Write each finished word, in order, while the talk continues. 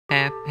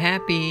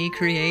happy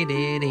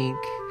created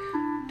ink.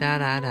 Da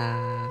da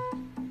da.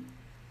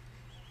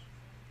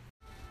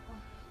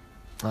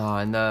 Oh,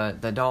 and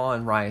the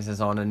dawn rises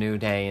on a new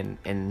day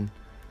in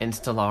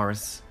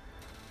Stellaris.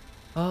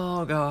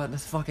 Oh god,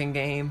 this fucking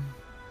game.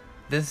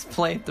 This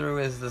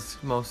playthrough is the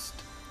most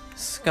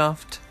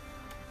scuffed,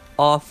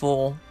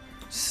 awful,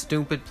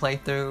 stupid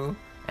playthrough,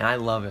 and I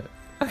love it.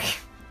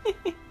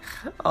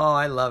 Oh,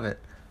 I love it.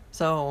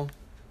 So,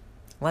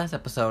 last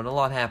episode, a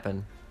lot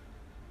happened.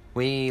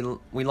 We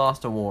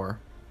lost a war.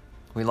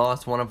 We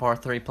lost one of our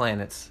 3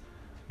 planets.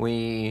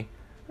 Odie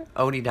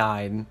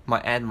died, my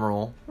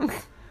admiral,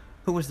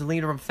 who was the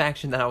leader of a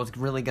faction that I was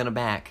really gonna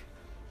back.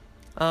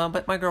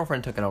 But my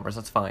girlfriend took it over,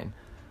 so it's fine.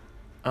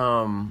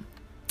 I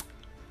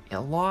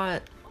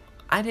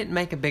didn't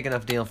make a big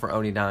enough deal for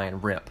Odie dying.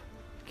 Rip.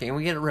 Can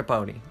we get a rip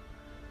Odie?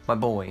 My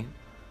boy.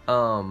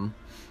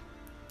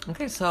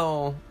 Okay,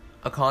 so,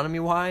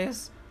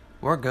 economy-wise,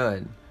 we're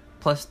good.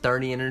 Plus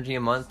 30 energy a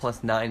month,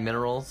 plus 9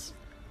 minerals,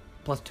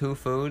 plus 2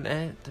 food.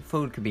 The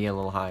food could be a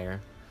little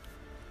higher.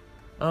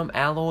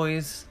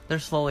 Alloys, they're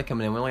slowly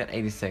coming in. We only got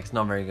 86,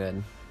 not very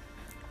good.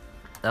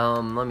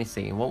 Let me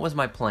see. What was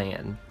my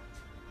plan?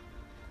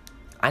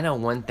 I know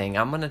one thing.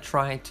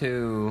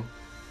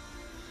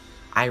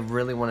 I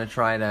really want to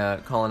try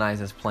to colonize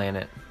this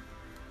planet.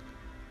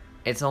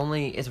 It's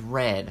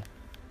red.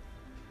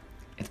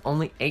 It's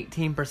only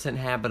 18%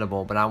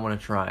 habitable, but I want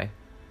to try.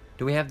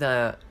 Do we have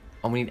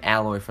we need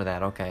alloy for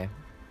that, okay.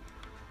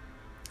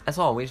 That's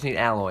all, we just need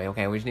alloy,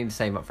 okay, we just need to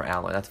save up for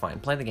alloy, that's fine.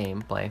 Play the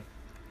game, play.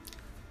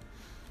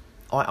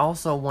 Oh, I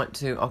also want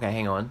to, okay,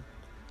 hang on.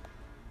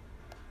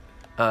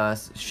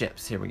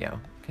 Ships, here we go.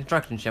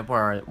 Construction ship,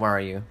 where are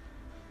you?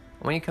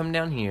 When you come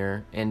down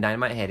here in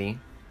Dynamite Heady,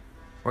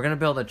 we're gonna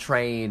build a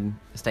trade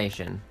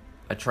station,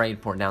 a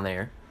trade port down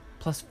there.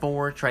 Plus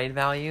 4 trade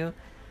value.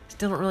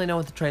 Still don't really know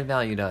what the trade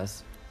value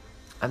does.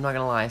 I'm not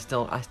gonna lie, I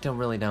still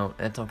really don't.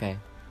 It's okay.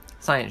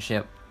 Science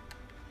ship.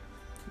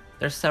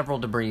 There's several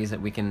debris that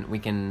we can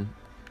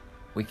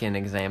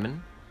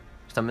examine.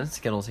 Some in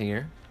Skittles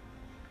here.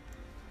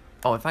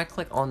 Oh, if I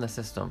click on the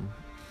system,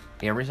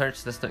 yeah, research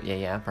system.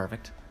 Yeah,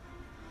 perfect.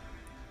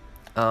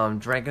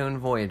 Dragoon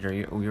Voyager.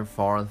 You're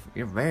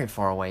very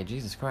far away.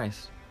 Jesus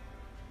Christ.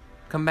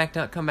 Come back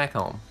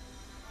home.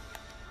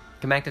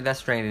 Come back to Death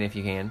Stranding if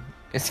you can.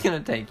 It's gonna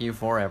take you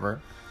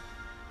forever.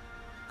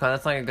 God,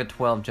 that's like a good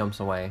 12 jumps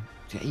away.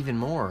 Yeah, even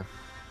more.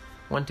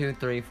 1, 2,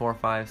 3, 4,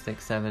 5,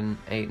 6, 7,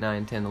 8,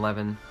 9, 10,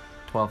 11,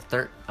 12,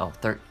 13. Oh,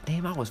 13.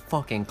 Damn, I was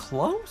fucking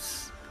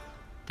close.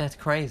 That's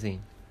crazy.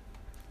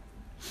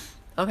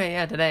 Okay,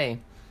 yeah, today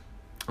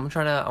I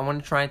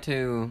want to try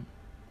to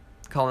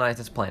colonize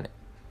this planet.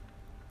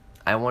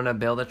 I want to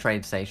build a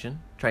trade station,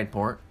 trade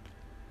port.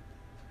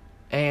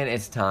 And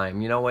it's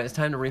time. You know what? It's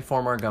time to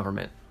reform our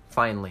government.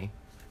 Finally.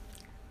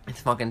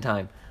 It's fucking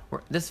time.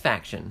 This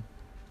faction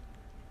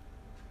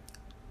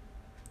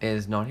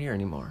is not here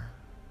anymore.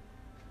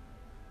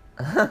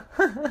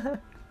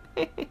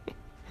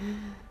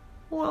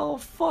 Well,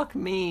 fuck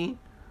me.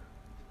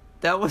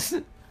 That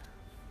was...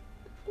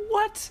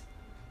 What?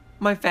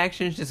 My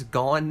faction is just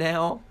gone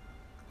now?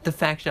 The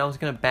faction I was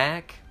gonna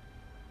back?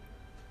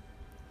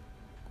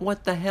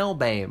 What the hell,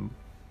 babe?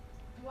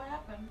 What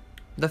happened?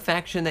 The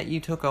faction that you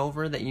took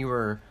over, that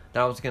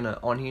I was gonna,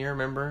 on here,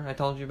 remember? I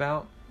told you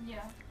about?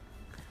 Yeah.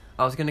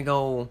 I was gonna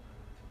go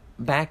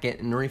back it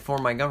and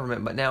reform my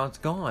government, but now it's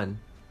gone.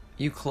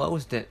 You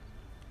closed it.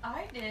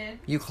 I did.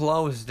 You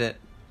closed it.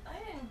 I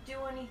didn't do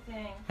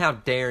anything. How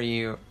dare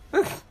you?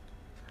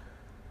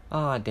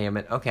 Aw, damn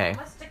it. Okay.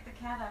 Let's stick the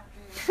cat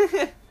after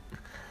you.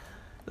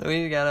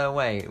 We gotta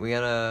wait.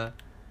 I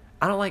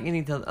don't like any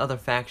of the other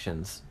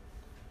factions.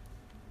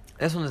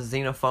 This one is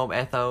Xenophobe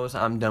Ethos.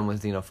 I'm done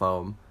with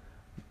Xenophobe.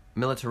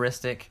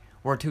 Militaristic.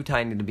 We're too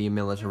tiny to be a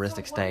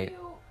militaristic state.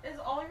 Is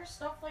all your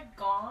stuff like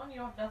gone? You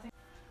don't have nothing?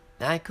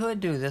 I could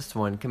do this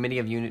one. Committee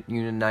of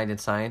United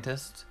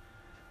Scientists.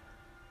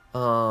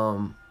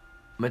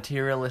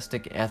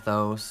 Materialistic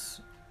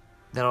ethos.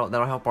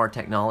 That'll help our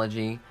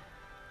technology.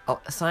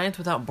 Science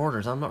without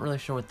borders. I'm not really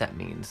sure what that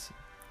means.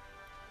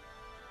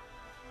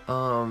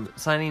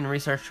 Signing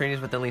research treaties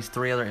with at least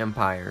 3 other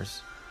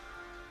empires.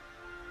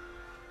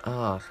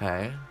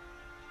 Okay.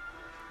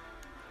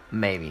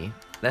 Maybe.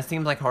 That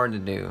seems like hard to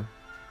do.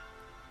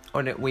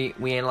 Oh, we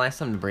analyzed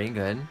some debris.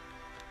 Good.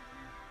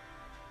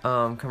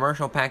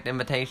 Commercial pact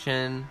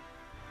invitation.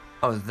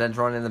 Oh,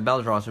 Zedron and the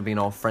Beldross are being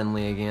all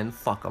friendly again.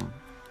 Fuck them.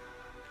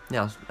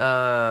 Now,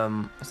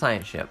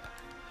 science ship.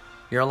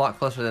 You're a lot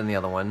closer than the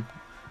other one.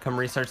 Come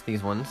research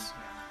these ones.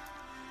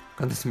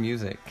 God, this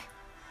music.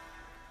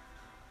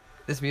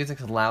 This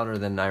music's louder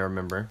than I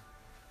remember.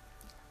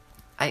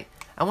 I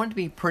want it to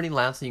be pretty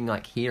loud so you can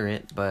like hear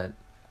it, but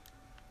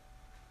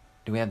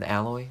do we have the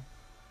alloy?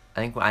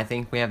 I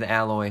think we have the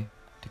alloy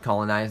to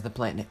colonize the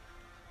planet.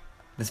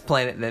 This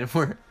planet that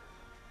we're...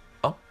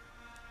 Oh,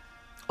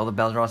 the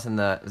Beldross and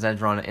the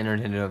Zedron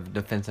entered into a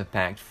defensive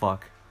pact.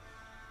 Fuck.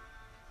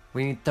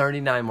 We need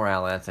 39 more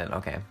alloy. That's it.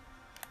 Okay.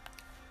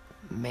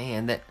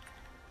 Man,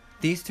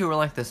 these two are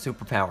like the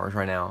superpowers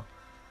right now.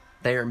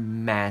 They're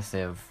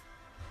massive.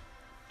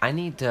 I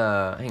need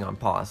to... Hang on,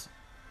 pause.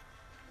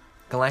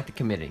 Galactic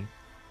Committee.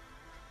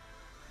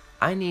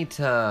 I need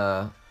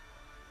to...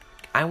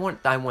 I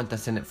want the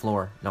Senate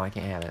floor. No, I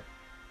can't have it.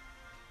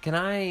 Can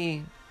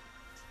I,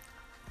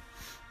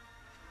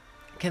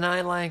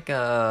 like,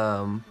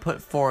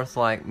 put forth,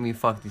 like, me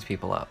fuck these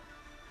people up?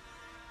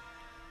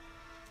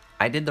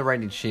 I did the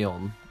Radiant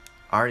Shield.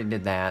 I already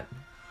did that.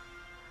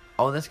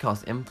 Oh, this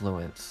costs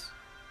influence.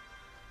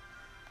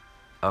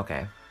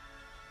 Okay.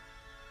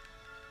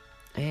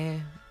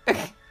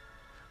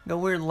 Go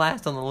weird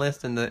last on the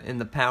list in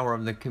the power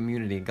of the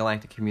community,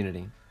 galactic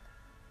community.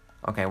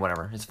 Okay,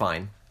 whatever. It's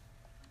fine.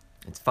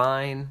 It's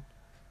fine.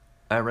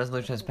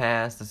 Resolution has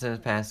passed. The Senate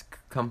has passed.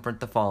 Comfort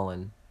the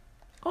fallen.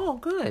 Oh,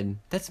 good.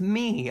 That's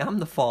me. I'm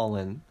the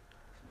fallen.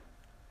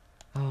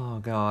 Oh,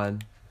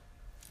 God.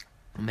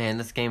 Man,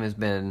 this game has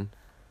been...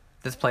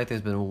 This playthrough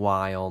has been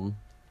wild.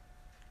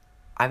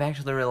 I've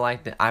actually really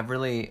liked it. I've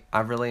really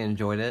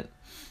enjoyed it.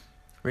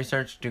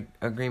 Research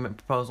agreement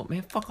proposal.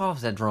 Man, fuck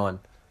off, Zedron.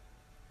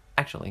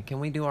 Actually,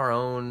 can we do our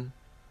own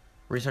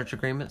research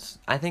agreements?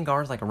 I think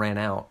ours, like, ran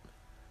out.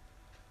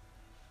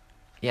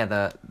 Yeah,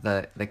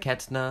 the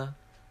Ketsna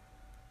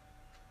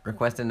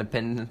request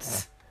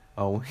independence.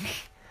 Oh,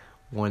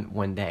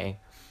 one day.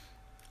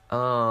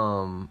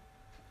 Okay,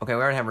 we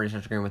already have a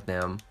research agreement with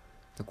them.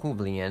 The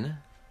Kublian.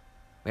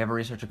 We have a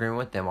research agreement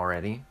with them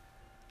already.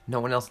 No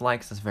one else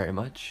likes us very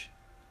much.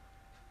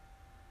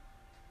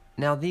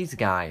 Now these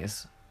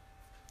guys.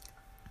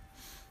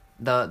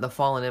 The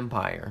Fallen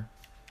Empire.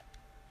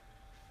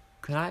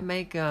 Could I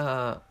make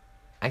a...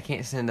 I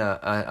can't send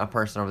a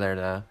person over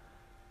there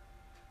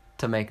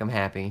to make them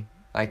happy.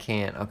 I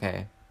can't.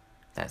 Okay.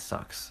 That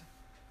sucks.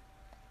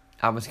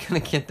 I was gonna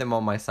get them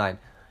on my side.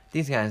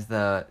 These guys,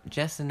 the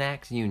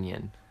Jessenax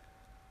Union.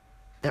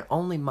 They're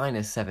only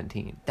minus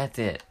 17. That's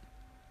it.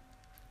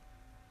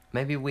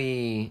 Maybe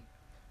we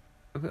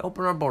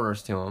open our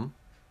borders to them.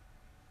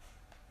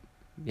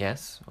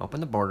 Yes, open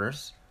the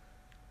borders.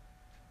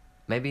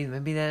 Maybe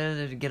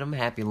that'll get them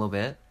happy a little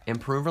bit.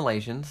 Improve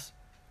relations.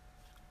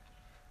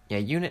 Yeah,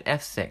 Unit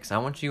F6. I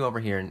want you over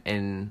here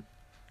and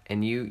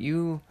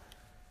you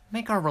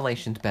make our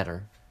relations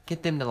better.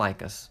 Get them to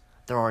like us.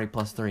 They're already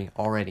 +3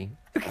 already.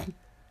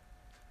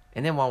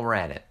 And then while we're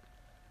at it.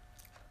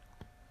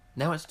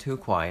 Now it's too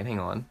quiet. Hang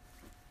on.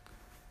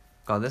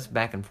 God, this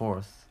back and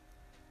forth.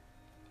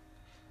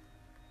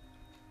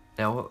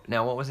 Now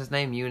what was his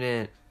name?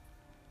 Unit...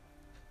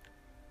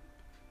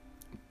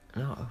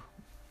 No.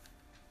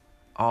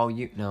 Oh,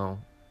 no.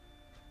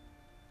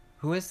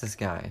 Who is this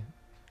guy?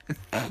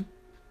 The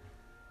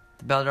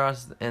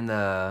Beldros and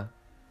the...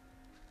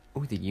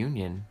 Ooh, the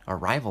Union. Our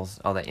rivals.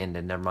 Oh, that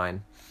ended. Never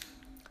mind.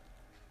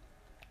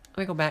 Let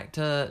me go back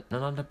to...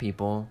 None the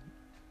people.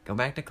 Go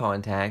back to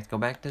contacts. Go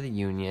back to the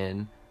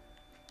Union.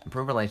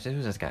 Improve relations.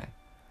 Who's this guy?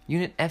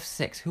 Unit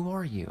F6. Who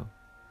are you?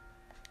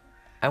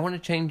 I want to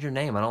change your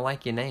name. I don't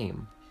like your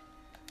name.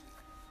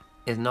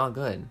 It's not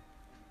good.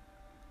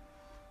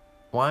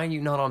 Why are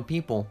you not on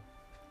people?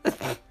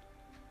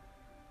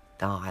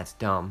 Oh, that's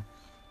dumb.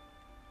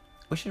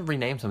 We should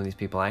rename some of these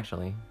people,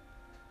 actually.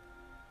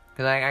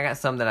 Because I got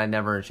some that I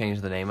never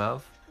changed the name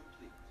of.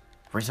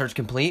 Research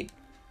complete?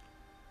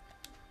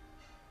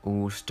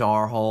 Ooh,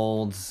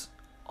 Starholds.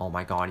 Oh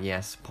my god,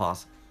 yes.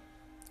 Pause.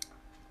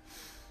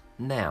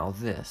 Now,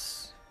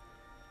 this.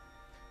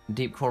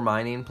 Deep core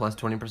mining plus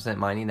 20%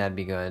 mining, that'd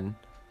be good.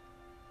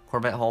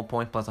 Corvette hull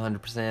points plus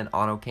 100%.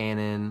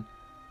 Autocannon.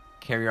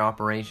 Carrier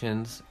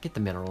operations. Get the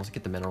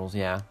minerals,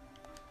 yeah.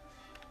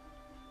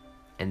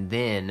 And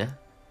then...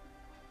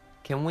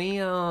 Can we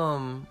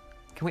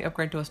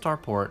upgrade to a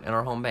starport in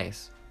our home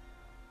base?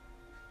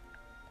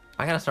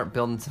 I gotta start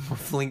building some more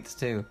fleets,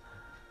 too.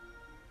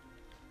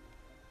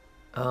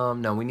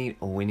 No,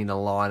 we need a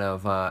lot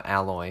of,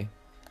 alloy.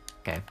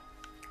 Okay.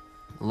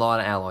 A lot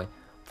of alloy.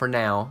 For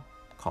now,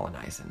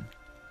 colonizing.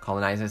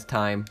 Colonizing's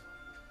time.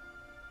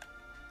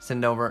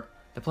 Send over.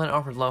 The planet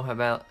offers low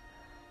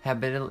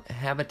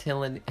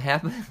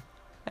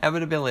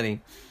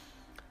habitability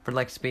for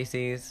like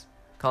species.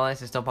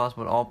 Colonize is still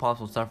possible, but all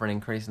possible suffer an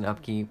increase in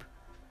upkeep.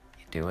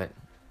 Do it.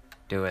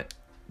 Do it.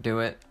 Do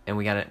it. And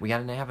we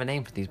gotta have a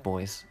name for these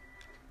boys.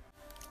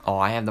 Oh,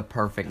 I have the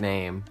perfect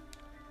name.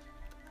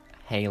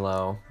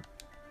 Halo.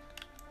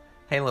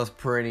 Halo's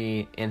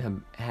pretty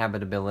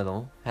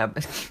inhabitable.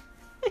 It's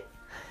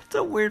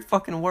a weird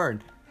fucking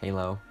word.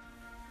 Halo.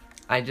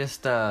 I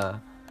just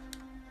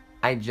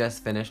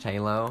finished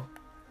Halo.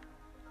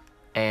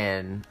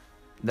 And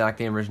the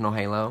original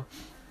Halo.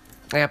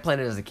 Like, I played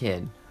it as a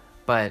kid.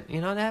 But,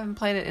 you know, I haven't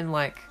played it in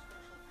like...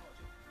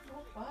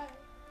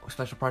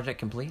 Special project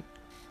complete?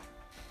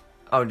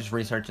 Oh, just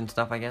research and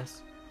stuff, I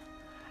guess.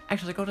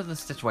 Actually, go to the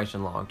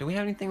situation log. Do we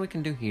have anything we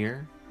can do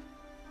here?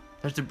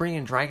 There's debris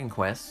in Dragon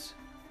Quest.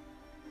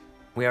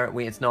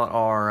 It's not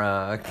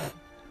our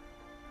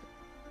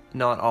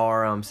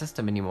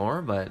system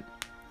anymore, but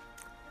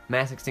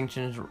mass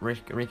extinctions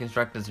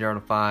reconstructed 0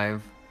 to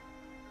 5.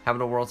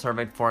 Habitable world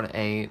surveyed 4 to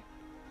 8.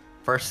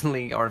 First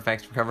league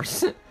artifacts recovered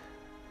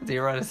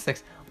 0 out of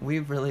 6.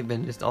 We've really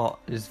been just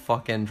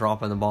fucking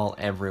dropping the ball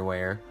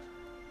everywhere.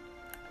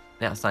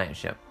 Now, science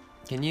ship.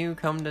 Can you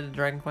come to the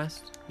Dragon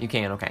Quest? You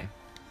can, okay.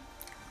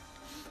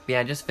 But yeah,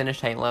 I just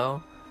finished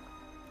Halo.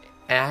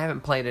 And I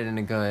haven't played it in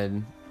a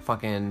good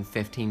fucking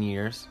 15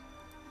 years.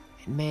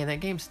 And man, that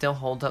game still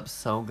holds up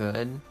so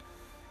good.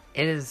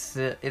 It is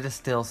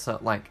still so,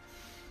 like,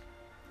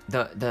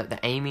 the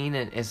aiming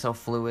is so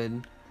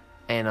fluid.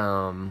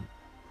 And,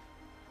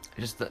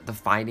 just the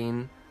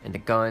fighting and the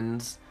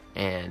guns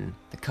and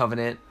the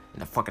Covenant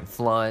and the fucking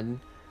Flood.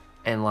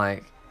 And,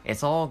 like,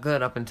 it's all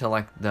good up until,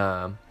 like,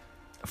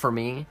 for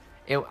me,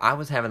 I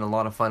was having a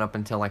lot of fun up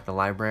until, like, the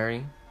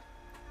library.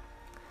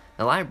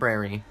 The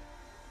library,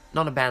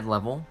 not a bad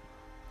level,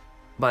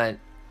 but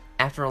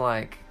after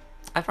I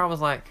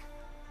was, like,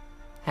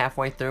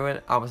 halfway through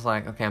it, I was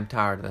like, okay, I'm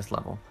tired of this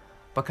level.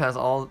 Because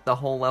the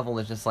whole level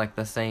is just, like,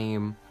 the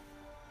same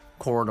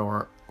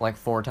corridor, like,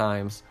 4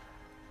 times.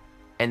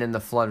 And then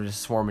the Flood was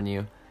just swarming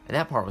you. And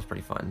that part was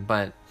pretty fun.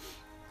 But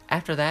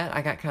after that,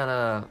 I got kind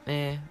of,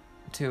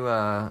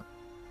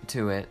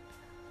 to it.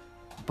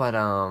 But,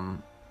 oh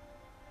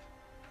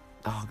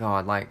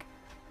god, like,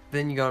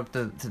 then you go up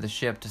to the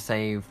ship to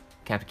save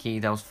Captain Key.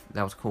 That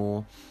was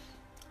cool.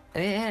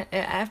 And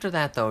after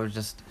that, though, it was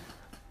just,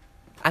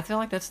 I feel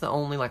like that's the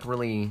only, like,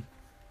 really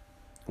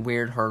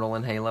weird hurdle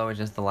in Halo, is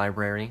just the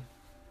library.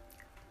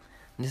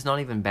 And it's not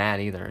even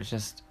bad either. It's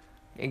just,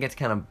 it gets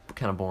kind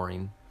of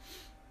boring.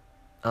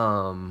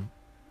 Oh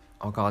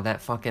god, that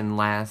fucking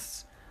I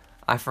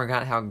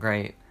forgot how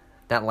great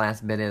that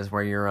last bit is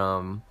where you're,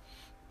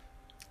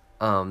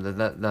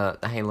 the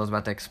Halo's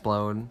about to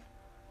explode,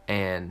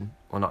 and,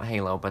 well, not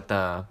Halo, but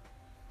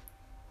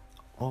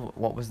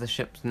what was the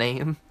ship's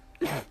name?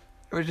 It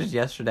was just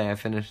yesterday I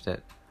finished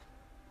it.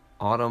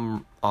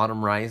 Autumn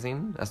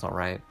Rising? That's not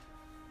right.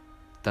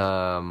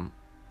 The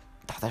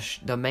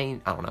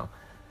main, I don't know.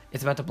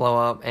 It's about to blow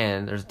up,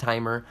 and there's a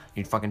timer.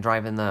 You're fucking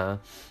driving the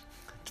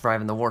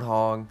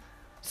Warthog,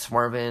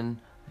 swerving,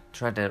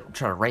 try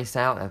to race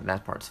out.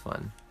 That part's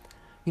fun.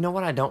 You know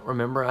what I don't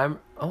remember?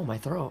 My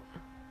throat.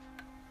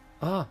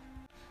 You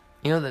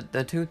know,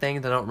 the 2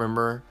 things I don't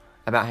remember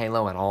about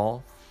Halo at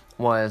all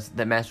was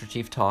that Master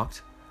Chief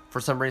talked.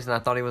 For some reason, I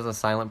thought he was a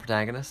silent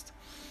protagonist.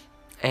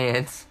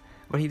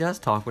 But he does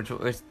talk, which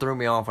threw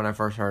me off when I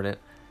first heard it.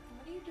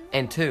 What are you doing?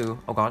 And 2,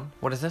 oh god,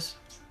 what is this?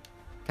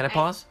 Can I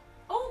pause?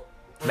 Oh!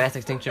 Mass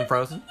Extinction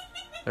Frozen.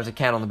 There's a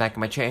cat on the back of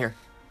my chair.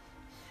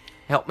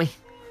 Help me.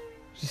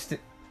 She's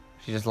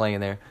just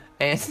laying there.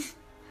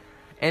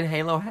 And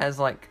Halo has,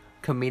 like,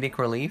 comedic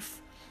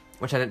relief,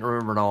 which I didn't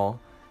remember at all.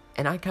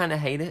 And I kind of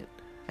hate it.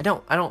 I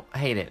don't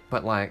hate it,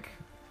 but, like,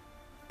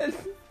 I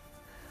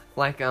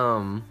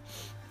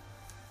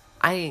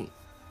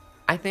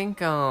think,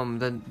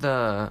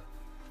 the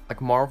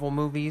like, Marvel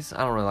movies, I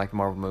don't really like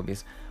Marvel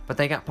movies, but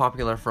they got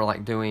popular for,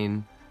 like,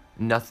 doing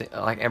nothing,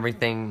 like,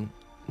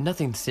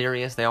 nothing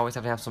serious. They always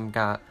have to have some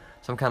kind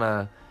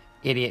of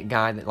idiot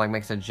guy that, like,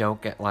 makes a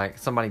joke at, like,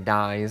 somebody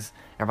dies,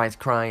 everybody's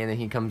crying, and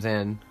he comes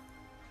in,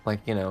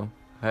 like, you know,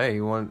 hey,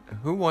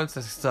 who wants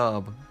a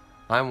sub?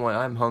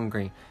 I'm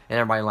hungry, and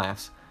everybody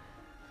laughs.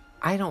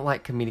 I don't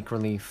like comedic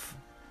relief.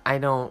 I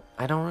don't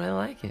really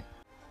like it.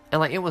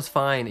 And, like, it was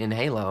fine in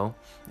Halo.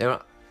 There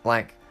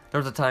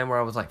was a time where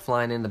I was, like,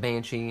 flying in the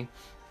Banshee.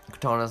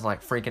 Katana's,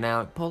 like, freaking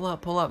out. Pull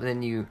up.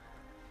 And then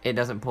it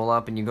doesn't pull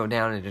up, and you go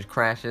down, and it just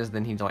crashes.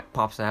 Then he, like,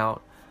 pops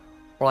out.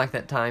 Or, like,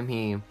 that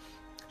time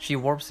she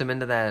warps him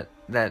into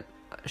that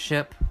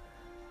ship,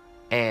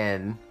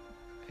 and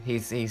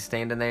he's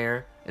standing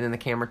there, and then the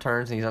camera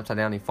turns, and he's upside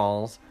down, and he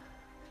falls.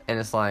 And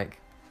it's like,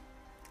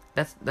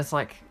 that's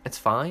like, it's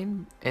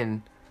fine,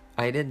 and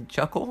I did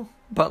chuckle,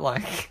 but,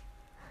 like,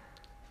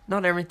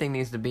 not everything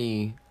needs to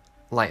be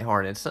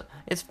lighthearted.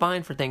 It's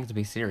fine for things to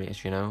be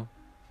serious, you know?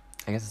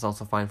 I guess it's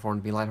also fine for them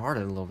to be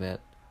lighthearted a little bit.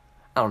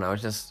 I don't know,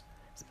 it's just,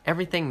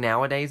 everything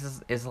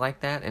nowadays is like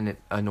that, and it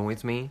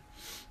annoys me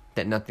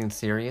that nothing's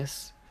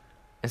serious.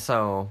 And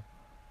so,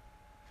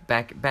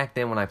 back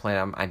then when I played,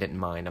 I didn't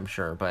mind, I'm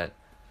sure, but,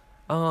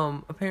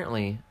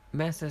 apparently,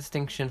 Mass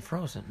Extinction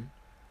Frozen.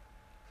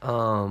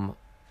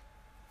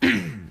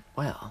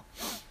 Well,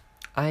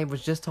 I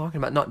was just talking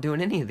about not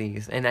doing any of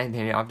these, and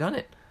I've done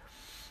it.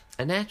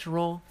 An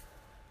unnatural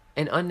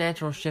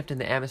shift in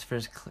the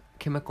atmosphere's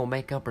chemical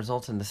makeup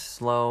results in the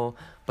slow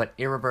but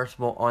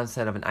irreversible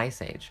onset of an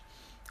ice age,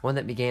 one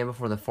that began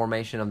before the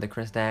formation of the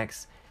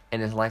Kristax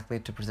and is likely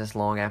to persist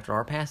long after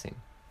our passing.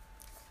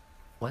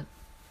 What?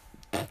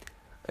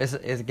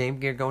 Is Game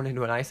Gear going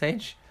into an ice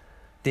age?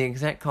 The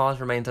exact cause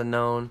remains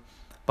unknown,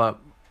 but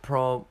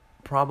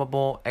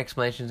probable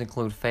explanations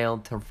include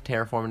failed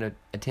terraforming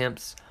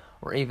attempts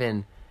or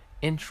even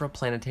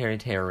intraplanetary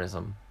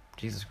terrorism.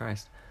 Jesus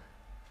Christ.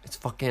 It's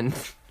fucking...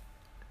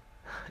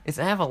 It's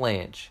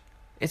Avalanche.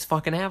 It's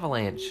fucking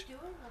Avalanche. What are you doing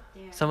up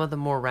there? Some of the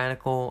more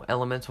radical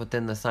elements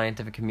within the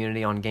scientific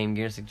community on Game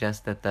Gear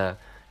suggest that the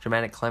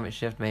dramatic climate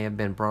shift may have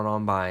been brought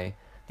on by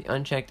the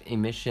unchecked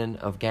emission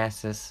of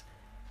gaseous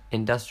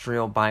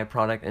industrial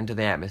byproduct into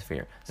the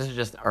atmosphere. This is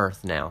just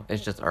Earth now.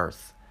 It's just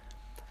Earth.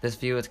 This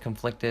view is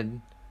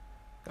conflicted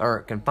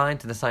or confined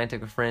to the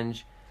scientific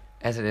fringe,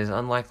 as it is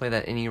unlikely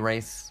that any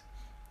race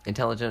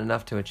intelligent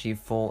enough to achieve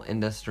full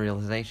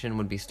industrialization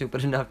would be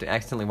stupid enough to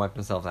accidentally wipe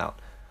themselves out.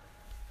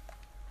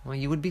 Well,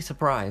 you would be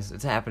surprised.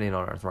 It's happening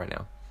on Earth right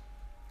now.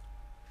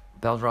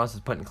 Beldross is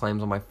putting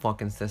claims on my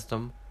fucking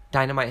system.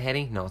 Dynamite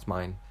Hetty? No, it's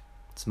mine.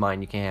 It's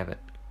mine. You can't have it.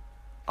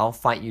 I'll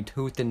fight you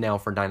tooth and nail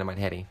for Dynamite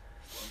Hetty.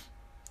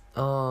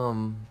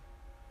 Well,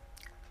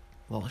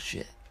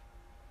 shit.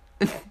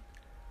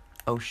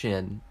 Oh,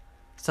 shit.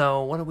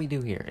 So, what do we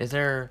do here?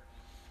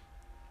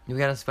 We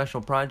got a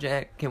special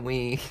project? Can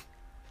we...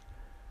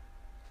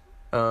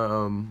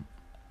 No,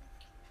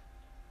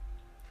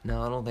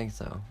 I don't think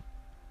so.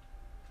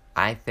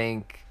 I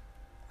think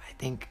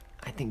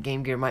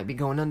Game Gear might be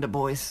going under,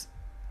 boys.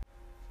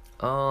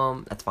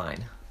 That's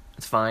fine.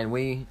 It's fine.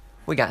 We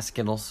got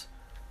Skittles.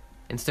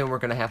 And soon we're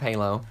gonna have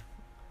Halo.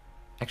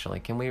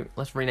 Actually,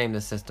 let's rename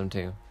this system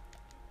too.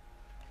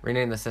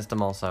 Rename the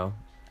system also.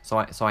 So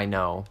I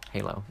know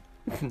Halo.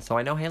 So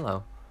I know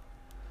Halo.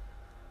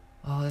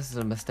 Oh, this is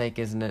a mistake,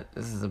 isn't it?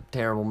 This is a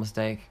terrible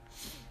mistake.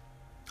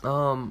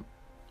 Now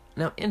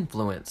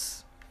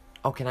influence.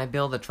 Oh, can I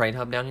build a trade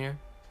hub down here?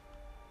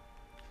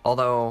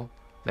 Although,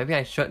 maybe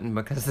I shouldn't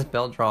because the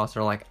Beldross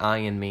are like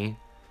eyeing me.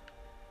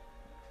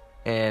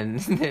 And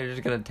they're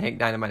just gonna take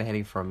Dynamite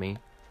Hetty from me.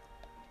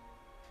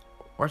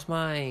 Where's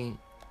my...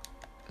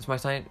 Is my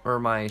site... Or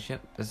my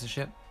ship? Is this a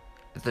ship?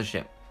 It's a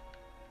ship.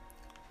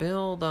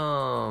 Build,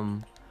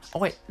 Oh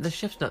wait, the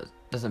ship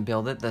doesn't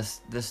build it.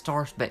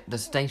 The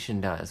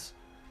station does.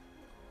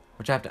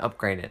 Which I have to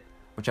upgrade it.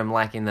 Which I'm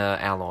lacking the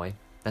alloy.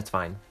 That's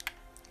fine.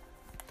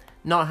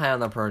 Not high on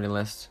the priority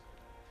list.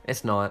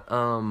 It's not.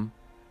 Now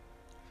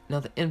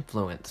the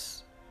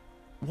influence.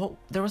 Well,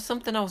 there was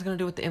something I was gonna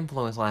do with the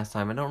influence last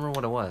time. I don't remember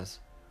what it was.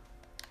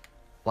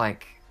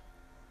 Like...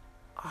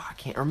 Oh, I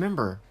can't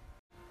remember.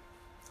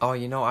 Oh,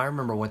 I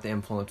remember what the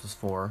influence was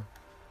for.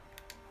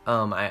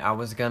 I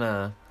was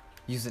gonna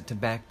use it to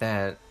back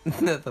that...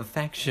 the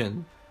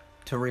faction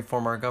to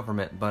reform our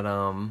government, but,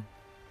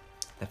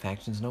 the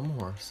faction's no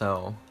more,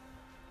 so...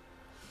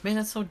 Man,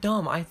 that's so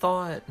dumb. I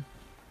thought...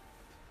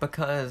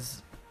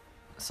 Because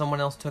someone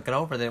else took it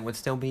over that it would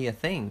still be a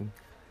thing.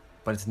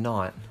 But it's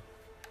not.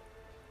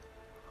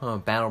 Huh,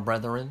 Battle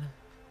Brethren?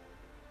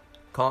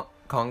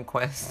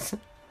 Conquest?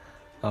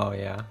 Oh,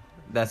 yeah.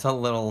 That's a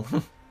little...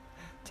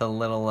 it's a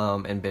little,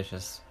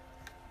 ambitious.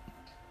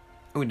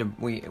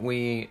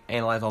 We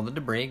analyze all the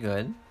debris,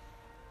 good.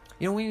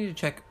 We need to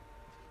check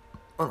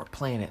on our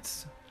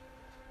planets.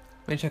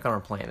 We need to check on our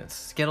planets.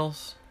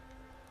 Skittles?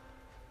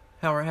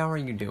 How are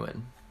you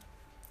doing?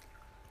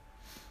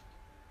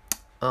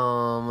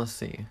 Let's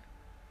see.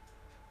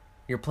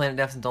 Your planet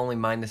deficit's only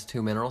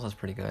 -2 minerals. That's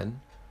pretty good.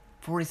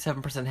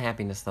 47%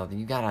 happiness, though.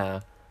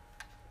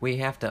 We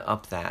have to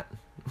up that.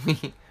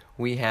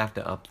 We have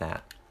to up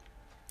that.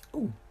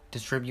 Ooh,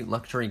 distribute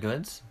luxury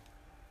goods.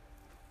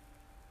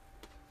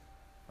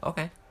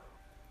 Okay.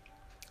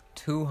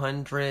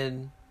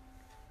 200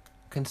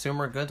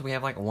 consumer goods. We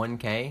have like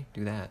 1K.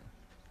 Do that.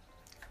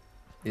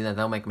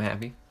 That'll make them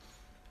happy.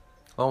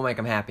 Won't make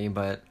them happy,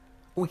 but...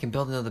 Ooh, we can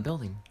build another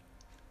building.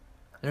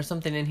 There's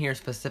something in here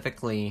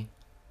specifically...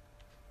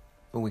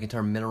 Ooh, we can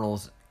turn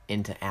minerals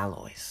into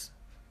alloys.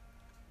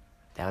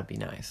 That would be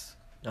nice.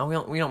 No,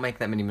 we don't make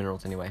that many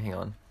minerals anyway. Hang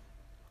on.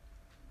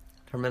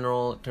 Turn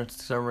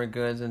consumer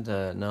goods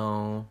into...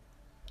 No.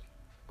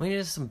 We need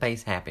just some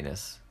base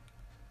happiness.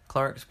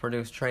 Clerks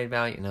produce trade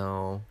value.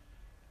 No.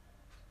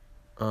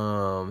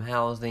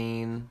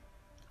 Housing.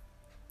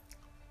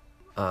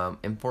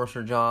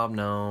 Enforcer job.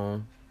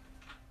 No.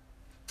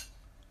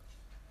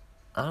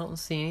 I don't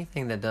see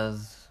anything that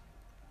does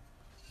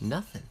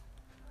nothing.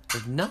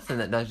 There's nothing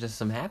that does just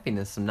some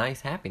happiness, some nice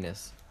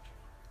happiness.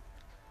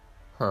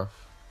 Huh.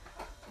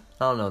 I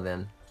don't know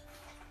then.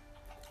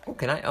 Oh,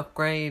 can I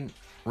upgrade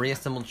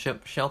reassembled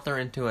ship shelter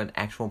into an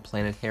actual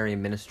planetary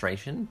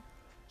administration?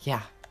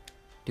 Yeah.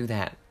 Do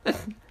that.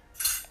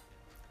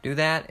 Do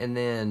that and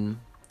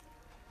then...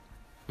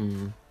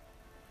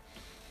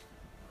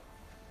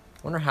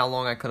 Wonder how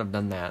long I could have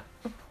done that.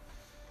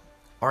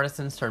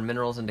 Artisans turn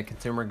minerals into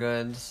consumer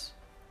goods.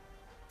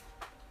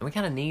 And we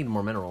kind of need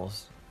more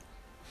minerals.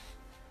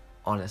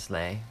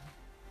 Honestly.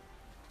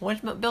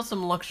 Let's build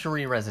some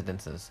luxury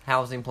residences.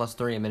 Housing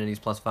 +3, amenities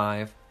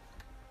 +5.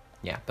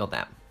 Yeah, build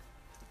that.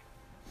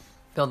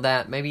 Build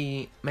that.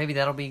 Maybe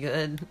that'll be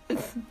good.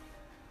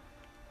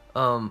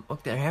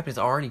 Look, their happiness is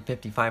already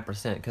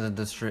 55%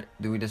 because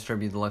we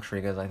distribute the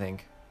luxury goods, I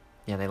think.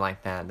 Yeah, they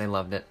like that. They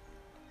loved it.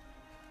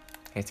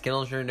 Hey,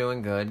 Skittles, you're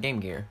doing good. Game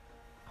Gear.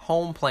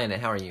 Home planet,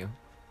 how are you?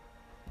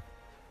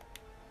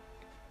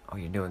 Oh,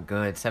 you're doing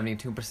good.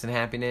 72%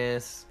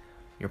 happiness.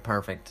 You're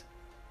perfect.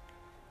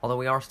 Although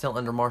we are still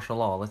under martial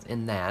law. Let's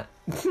end that.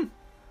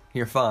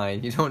 You're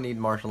fine. You don't need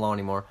martial law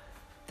anymore.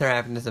 Their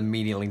happiness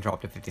immediately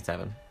dropped to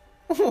 57.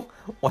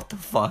 What the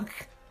fuck?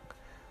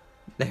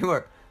 They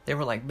were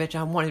like, bitch,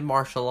 I wanted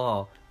martial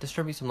law.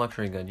 Distribute some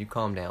luxury goods. You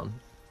calm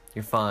down.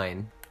 You're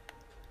fine.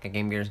 Okay,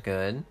 Game Gear's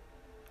good.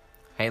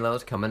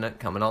 Halo's coming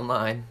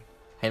online.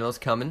 Halo's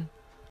coming.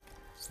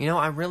 You know,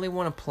 I really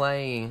want to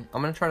play...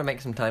 I'm going to try to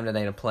make some time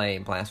today to play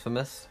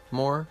Blasphemous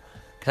more.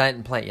 Because I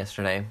didn't play it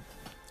yesterday.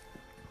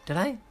 Did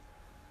I?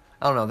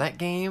 I don't know, that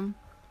game...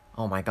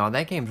 Oh my god,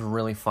 that game's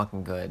really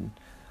fucking good.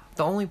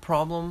 The only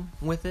problem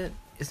with it,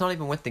 it's not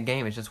even with the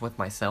game, it's just with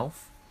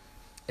myself.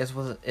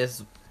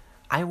 Is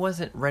I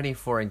wasn't ready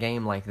for a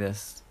game like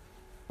this.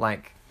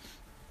 Like...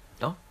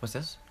 Oh, what's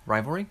this?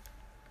 Rivalry?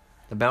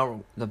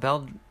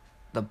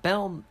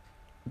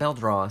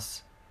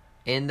 Beldross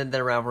ended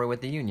their rivalry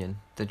with the Union.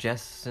 The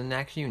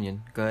Jessenax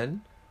Union.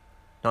 Good.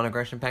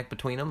 Non-aggression pact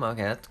between them.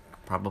 Okay, that's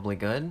probably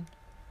good.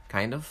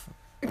 Kind of.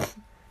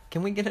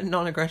 Can we get a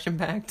non-aggression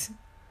pact?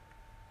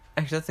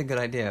 Actually, that's a good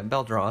idea.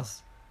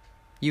 Beldross.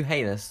 You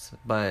hate us,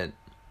 but...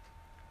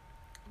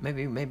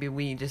 Maybe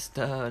we just,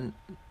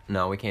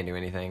 No, we can't do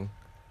anything.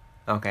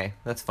 Okay,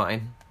 that's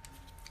fine.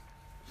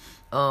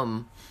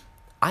 I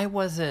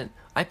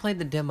played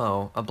the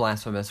demo of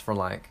Blasphemous for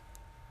like,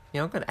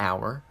 a good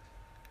hour.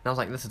 And I was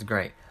like, this is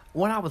great.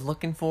 What I was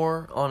looking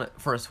for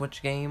for a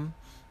Switch game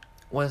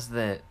was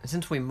that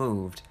since we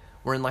moved,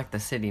 we're in like the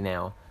city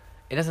now.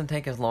 It doesn't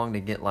take as long to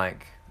get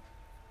like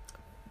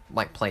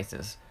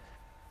places.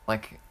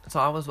 Like, so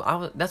I was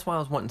that's why I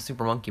was wanting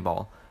Super Monkey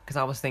Ball, because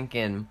I was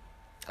thinking,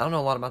 I don't know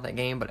a lot about that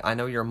game, but I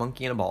know you're a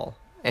monkey in a ball.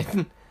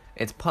 And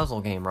it's a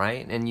puzzle game,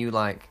 right? And you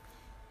like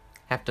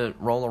have to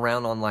roll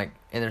around on and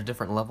there's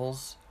different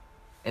levels.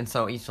 And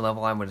so each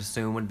level I would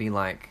assume would be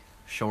like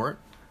short.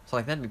 So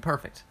like that'd be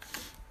perfect.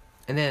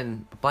 And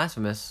then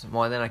Blasphemous,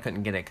 well then I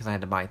couldn't get it because I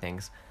had to buy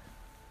things.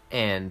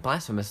 And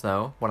Blasphemous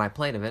though, what I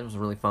played of it was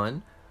really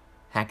fun.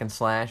 Hack and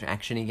slash,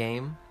 action-y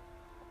game.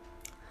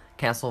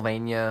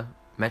 Castlevania,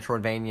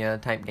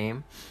 Metroidvania type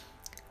game.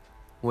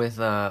 With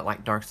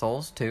like Dark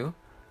Souls too.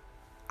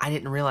 I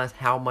didn't realize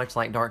how much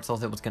like Dark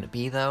Souls it was gonna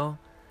be though.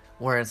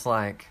 Where it's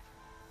like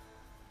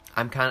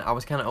I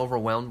was kinda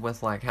overwhelmed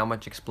with like how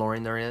much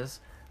exploring there is.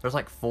 There's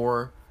like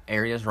 4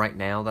 areas right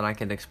now that I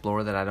could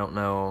explore that I don't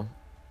know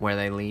where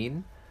they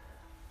lead.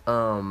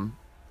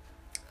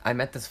 I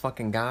met this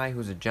fucking guy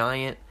who's a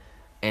giant,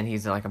 and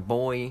he's like a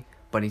boy,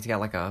 but he's got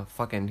like a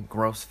fucking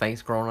gross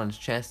face growing on his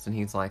chest, and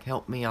he's like,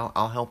 help me,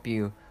 I'll help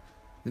you.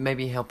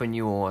 Maybe helping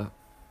you will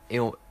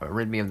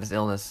rid me of this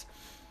illness.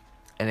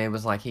 And it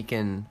was like, he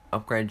can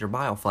upgrade your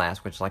bioflask,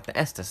 which is like the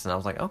Estus, and I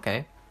was like,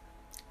 okay.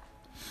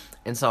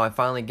 And so I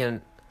finally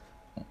get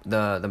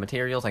the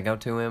materials, I go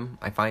to him,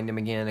 I find him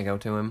again, I go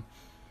to him,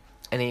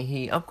 and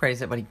he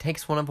upgrades it, but he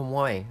takes one of them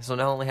away, so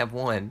now I only have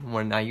one,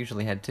 when I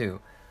usually had 2.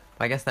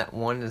 I guess that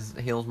one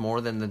heals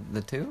more than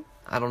the 2?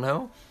 I don't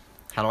know.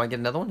 How do I get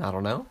another one? I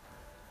don't know.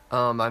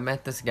 I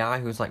met this guy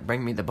who's like,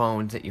 bring me the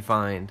bones that you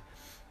find.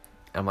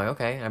 I'm like,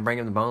 okay, I bring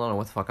him the bone, I don't know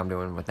what the fuck I'm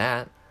doing with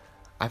that.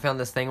 I found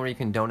this thing where you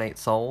can donate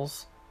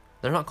souls.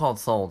 They're not called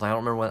souls, can't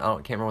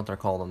remember what they're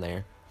called on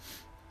there.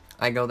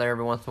 I go there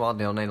every once in a while,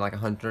 donate like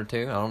 100 or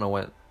 2, I don't know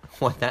what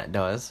that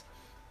does.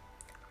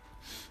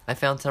 I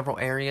found several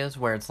areas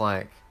where it's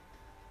like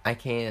I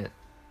can't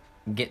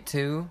get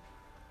to,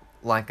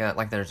 like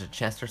there's a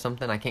chest or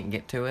something, I can't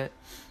get to it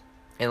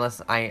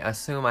unless I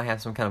assume I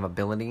have some kind of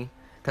ability.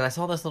 Because I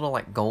saw this little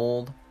like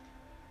gold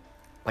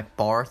like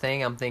bar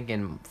thing, I'm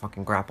thinking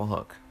fucking grapple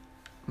hook,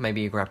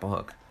 maybe a grapple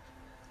hook.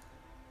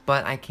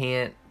 But I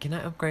can't. Can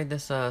I upgrade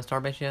this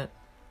starbase yet?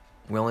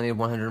 We only need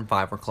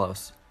 105, we're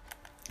close.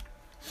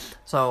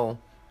 So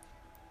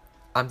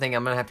I'm thinking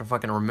I'm gonna have to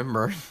fucking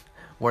remember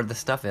where the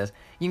stuff is.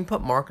 You can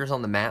put markers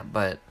on the map,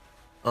 but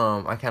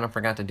I kind of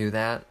forgot to do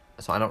that,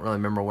 so I don't really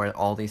remember where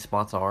all these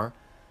spots are.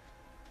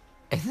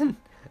 And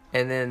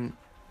then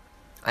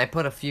I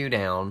put a few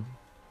down,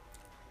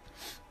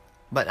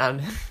 but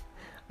I'm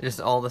just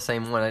all the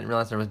same one. I didn't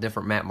realize there was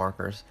different map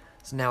markers,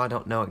 so now I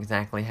don't know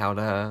exactly how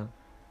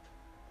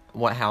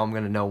I'm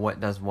gonna know what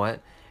does what.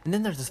 And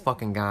then there's this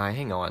fucking guy.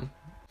 Hang on.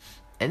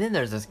 And then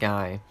there's this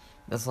guy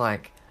that's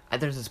like,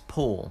 there's this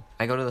pool.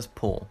 I go to this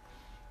pool,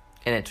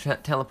 and it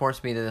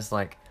teleports me to this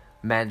like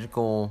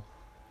magical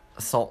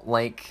salt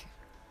lake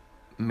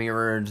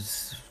mirrored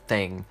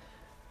thing.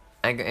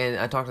 And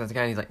I talk to this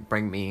guy, and he's like,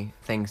 bring me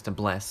things to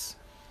bless.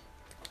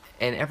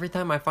 And every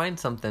time I find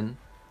something,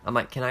 I'm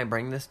like, can I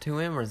bring this to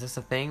him, or is this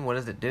a thing? What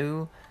does it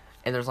do?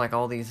 And there's like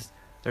all these,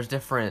 there's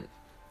different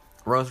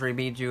rosary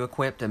beads you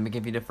equip and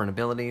give you different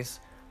abilities,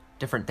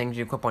 different things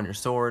you equip on your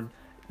sword.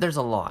 There's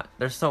a lot.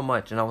 There's so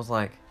much. And I was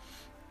like,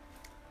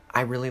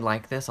 I really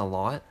like this a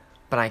lot,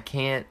 but I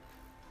can't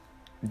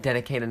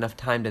dedicate enough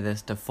time to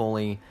this to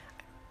fully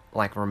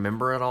like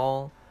remember it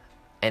all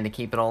and to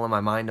keep it all in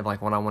my mind of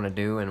like what I want to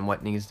do and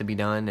what needs to be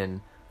done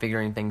and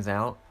figuring things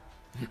out.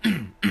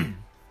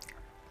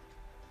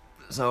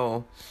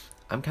 So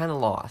I'm kind of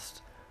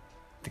lost.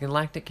 The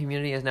galactic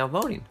community is now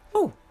voting.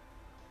 Ooh.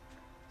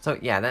 So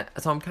yeah,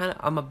 so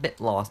I'm a bit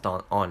lost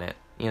on it,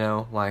 you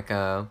know, like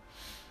I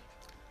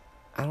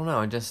don't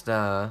know,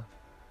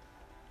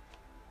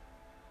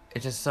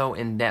 it's just so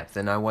in depth,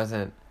 and I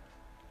wasn't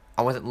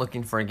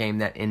looking for a game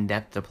that in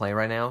depth to play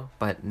right now,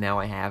 but now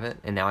I have it,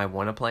 and now I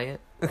want to play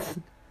it.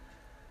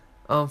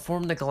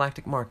 Form the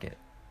galactic market,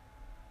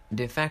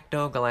 de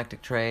facto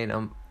galactic trade.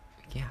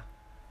 Yeah,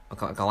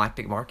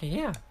 Galactic market,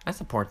 yeah, I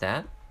support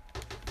that.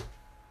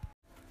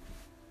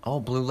 Oh,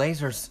 blue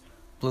lasers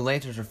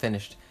are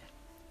finished,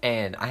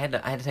 and I had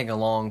to take a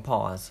long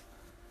pause,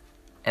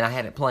 and I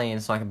had it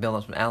playing so I could build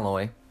up some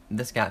alloy.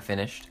 This got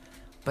finished,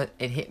 but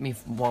it hit me a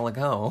while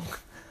ago.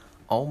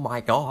 Oh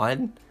my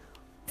god,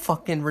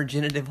 fucking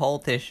regenerative hull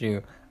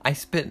tissue. I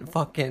spent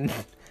fucking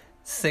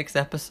 6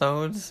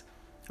 episodes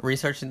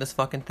researching this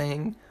fucking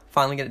thing.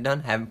 Finally get it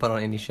done. Haven't put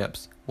on any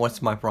ships.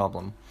 What's my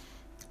problem?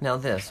 Now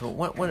this,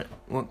 what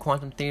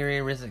quantum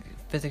theory,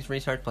 physics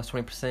research plus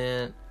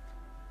 20%,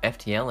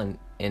 FTL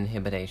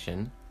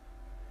inhibition.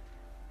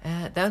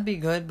 That would be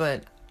good,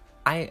 but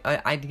I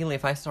ideally,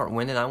 if I start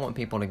winning, I want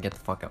people to get the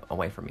fuck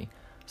away from me.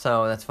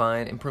 So that's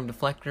fine. Improved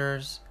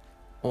deflectors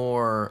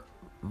or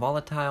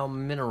volatile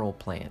mineral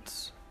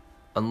plants.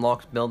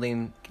 Unlocks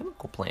building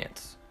chemical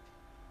plants.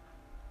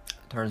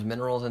 Turns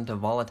minerals into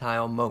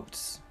volatile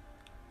motes.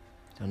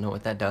 Don't know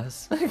what that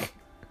does.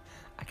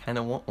 I kind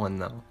of want one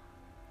though.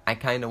 I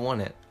kind of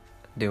want it.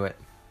 Do it.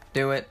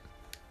 Do it.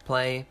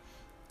 Play.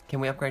 Can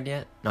we upgrade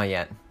yet? Not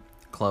yet.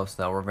 Close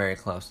though. We're very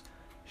close.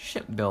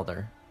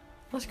 Shipbuilder.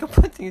 Let's go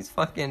put these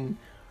fucking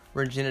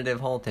regenerative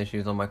hull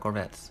tissues on my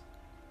Corvettes.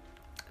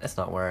 That's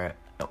not where...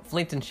 No,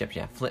 fleets and ships,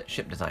 yeah.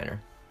 Ship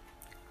designer.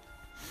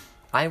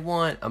 I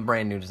want a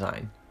brand new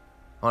design.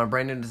 I want a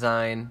brand new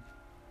design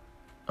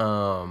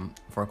for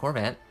a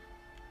Corvette.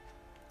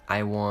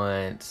 I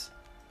want...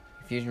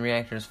 Fusion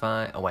reactors,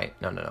 fine. Oh, wait.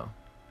 No.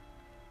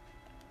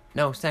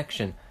 No,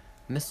 section.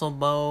 Missile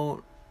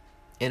boat,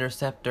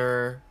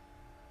 interceptor,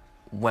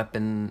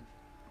 weapon,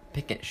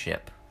 picket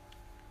ship.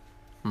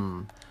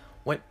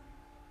 What?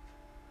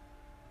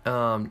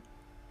 Not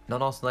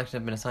all selections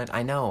have been assigned.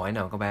 I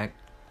know. Go back.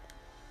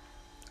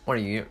 What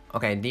are you?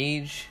 Okay,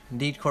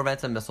 Deej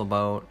Corvette's a missile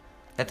boat.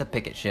 That's a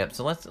picket ship.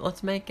 So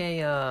let's make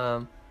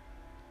a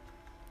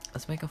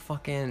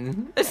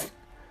fucking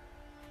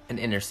an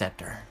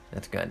interceptor.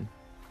 That's good.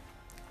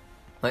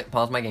 Wait,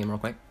 pause my game real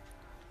quick.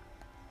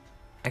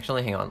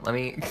 Actually, hang on. Let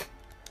me.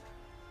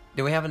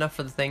 Do we have enough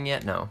for the thing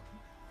yet? No.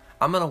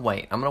 I'm gonna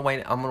wait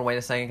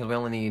a second because we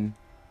only need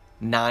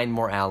 9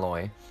 more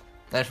alloy.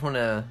 I just want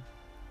to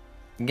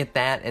get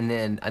that and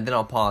then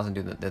I'll pause and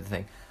do the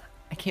thing.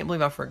 I can't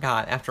believe I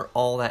forgot after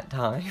all that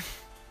time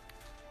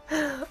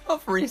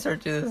of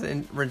researching this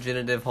in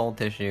regenerative hull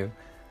tissue,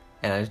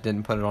 and I just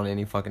didn't put it on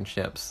any fucking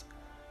ships.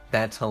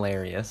 That's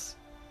hilarious.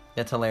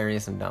 That's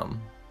hilarious and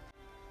dumb.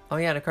 Oh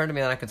yeah, it occurred to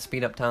me that I could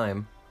speed up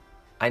time.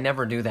 I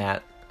never do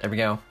that. There we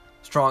go.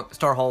 Strong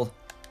star hold.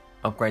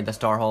 Upgrade the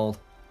star hold.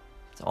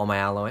 It's all my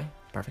alloy.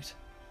 Perfect.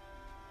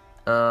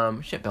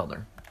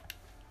 Shipbuilder.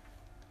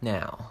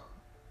 Now.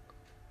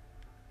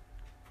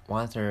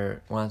 Why is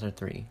there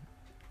 3?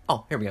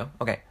 Oh, here we go.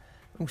 Okay.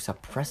 Ooh,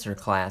 suppressor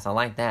class. I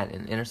like that.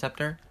 An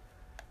interceptor.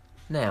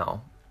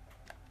 Now.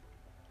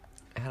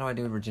 How do I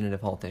do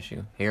regenerative hull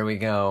tissue? Here we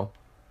go.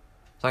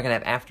 So I can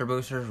have after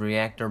boosters,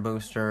 reactor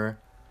booster,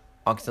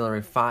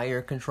 auxiliary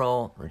fire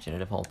control,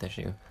 regenerative hull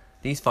tissue.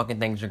 These fucking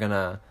things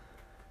are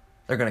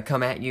they're gonna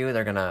come at you.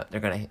 They're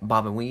gonna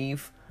bob and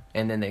weave,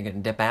 and then they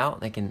can dip out.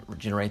 They can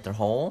regenerate their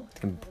hull.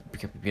 It's gonna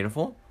be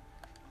beautiful.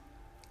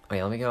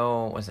 Wait, let me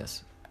go. What's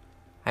this?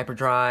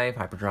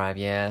 Hyperdrive.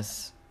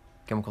 Yes.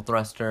 Chemical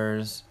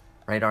thrusters,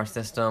 radar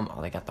system.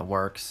 Oh, they got the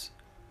works.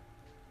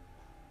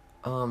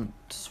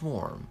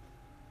 Swarm.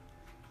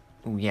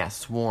 Ooh, yeah,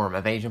 swarm.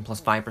 Evasion plus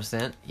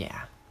 5%.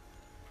 Yeah.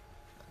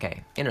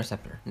 Okay,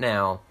 interceptor.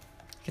 Now,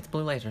 get the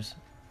blue lasers.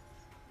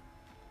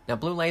 Now,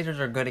 blue lasers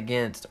are good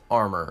against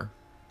armor.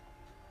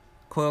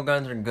 Coil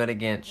guns are good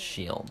against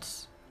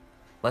shields.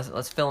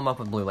 Let's fill them up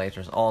with blue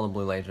lasers. All the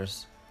blue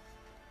lasers.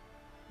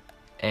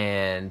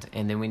 And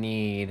then we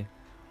need...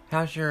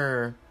 How's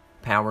your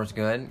powers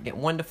good? Get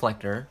 1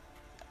 deflector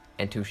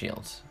and 2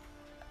 shields.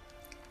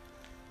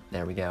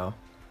 There we go.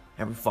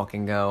 There we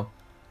fucking go.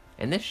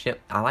 And this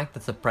ship, I like the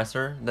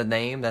suppressor, the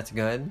name, that's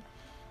good.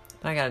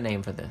 But I got a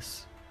name for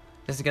this.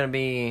 This is gonna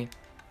be,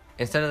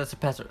 instead of the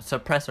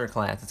suppressor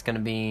class, it's gonna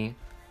be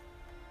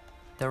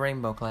the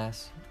Rainbow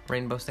class.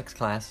 Rainbow 6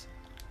 class.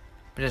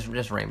 But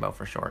just Rainbow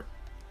for short.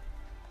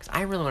 Because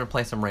I really want to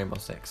play some Rainbow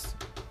 6.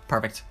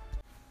 Perfect.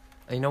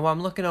 You know what,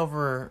 I'm looking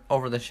over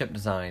the ship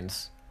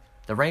designs.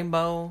 The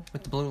Rainbow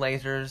with the blue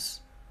lasers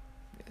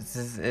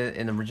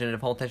in the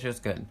regenerative hull tissue is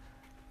good.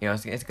 You know,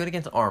 it's good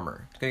against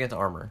armor. It's good against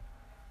armor.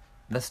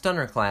 The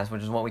Stunner class,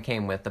 which is what we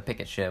came with, the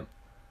picket ship,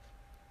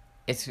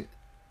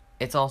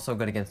 it's also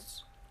good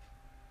against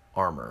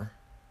armor.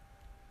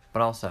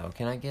 But also,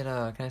 can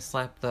I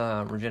slap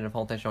the regenerative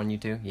hull tissue on you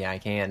too? Yeah, I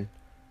can.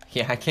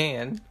 Yeah, I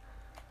can.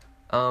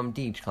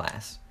 Deej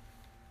class.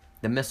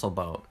 The missile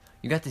boat.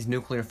 You got these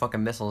nuclear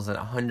fucking missiles at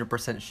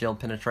 100% shield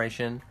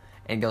penetration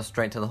and go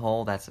straight to the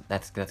hull. That's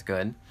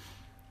good.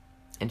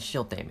 And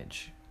shield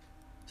damage.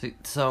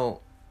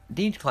 So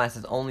Deej class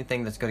is the only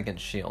thing that's good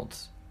against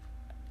shields.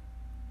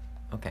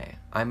 Okay,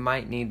 I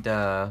might need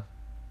to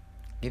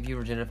give you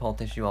regenerative hull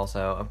tissue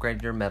also.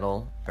 Upgrade your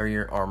metal, or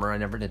your armor. I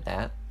never did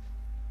that.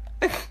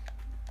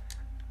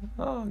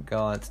 Oh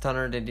god,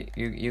 Stunner,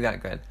 you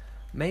got good.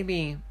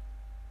 Maybe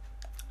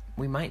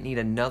we might need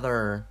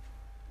another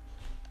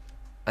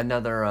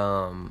another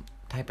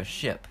type of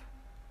ship,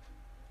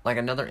 like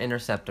another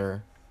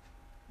interceptor,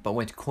 but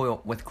with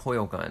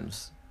coil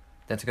guns.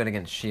 That's good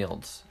against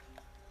shields.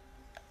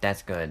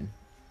 That's good.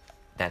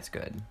 That's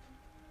good.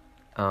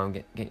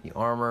 Get you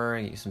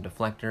armor, get you some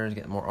deflectors,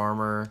 get more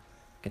armor,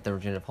 get the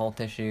regenerative hull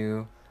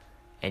tissue,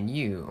 and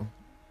your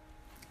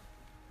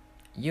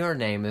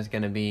name is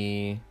gonna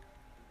be.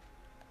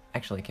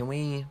 Actually, can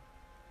we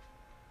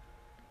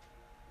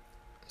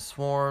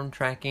swarm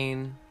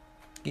tracking?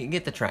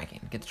 Get the tracking.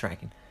 Get the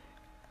tracking.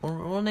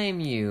 We'll name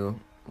you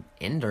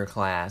Ender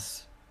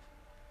class.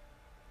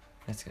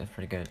 That's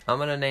pretty good. I'm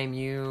gonna name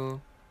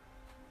you.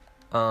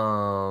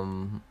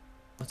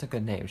 What's a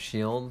good name?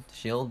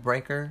 Shield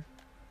Breaker.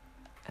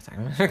 That's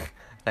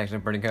actually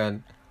pretty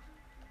good.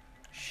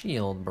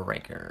 Shield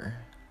Breaker.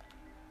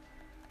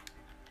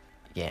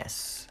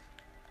 Yes.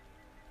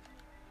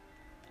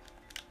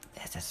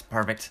 Yes, that's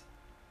perfect.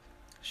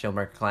 Shield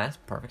Breaker class,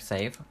 perfect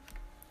save.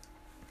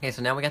 Okay,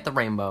 so now we got the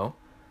rainbow,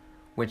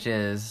 which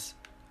is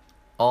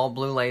all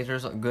blue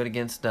lasers, good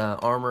against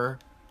armor.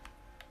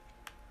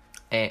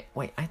 And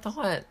wait, I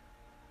thought,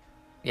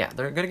 yeah,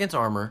 they're good against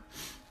armor.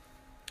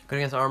 Good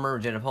against armor,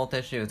 regenerative hull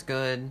tissue, it's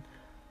good.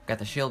 Got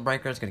the shield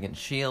breakers, good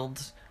against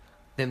shields.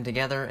 Them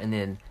together, and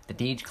then the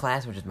Deej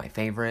class, which is my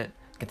favorite.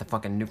 Get the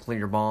fucking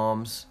nuclear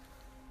bombs.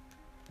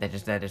 That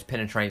just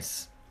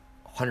penetrates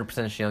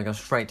 100% of shield, goes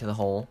straight to the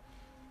hole.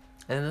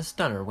 And then the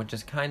stunner, which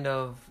is kind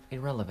of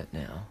irrelevant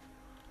now.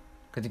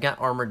 Because you got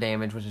armor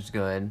damage, which is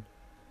good.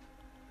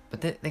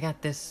 But they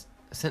got this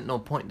sentinel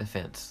point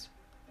defense.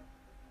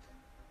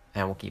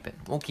 And we'll keep it.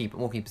 We'll keep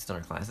the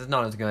stunner class. It's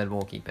not as good, but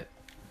we'll keep it.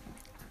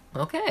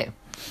 Okay.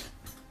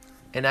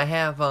 And I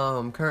have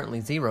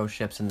currently 0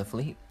 ships in the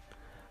fleet.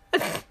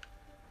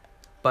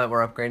 But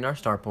we're upgrading our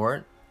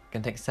starport.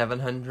 Gonna take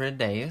 700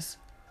 days.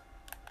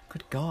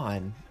 Good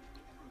God.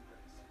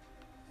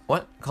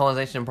 What?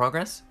 Colonization in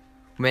progress?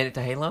 We made it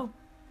to Halo?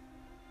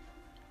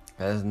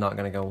 That is not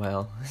gonna go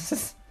well.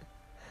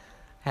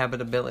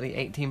 Habitability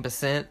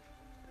 18%.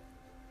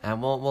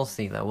 And we'll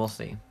see though. We'll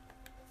see.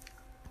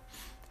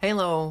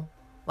 Halo,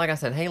 like I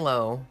said,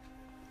 Halo.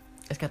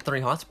 It's got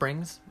 3 hot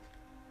springs.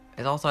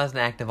 It also has an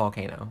active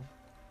volcano.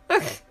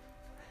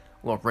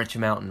 Well, rich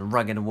mountain,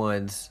 rugged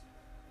woods,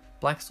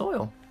 black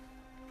soil,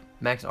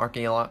 max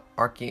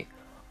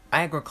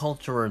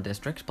agricultural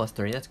districts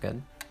 +3. That's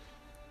good.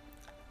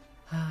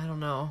 I don't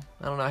know.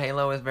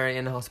 Halo is very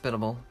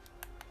inhospitable.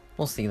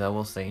 We'll see though.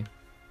 We'll see.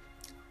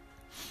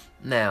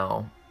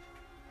 Now,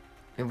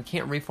 and we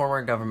can't reform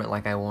our government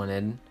like I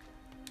wanted,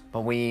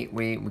 but we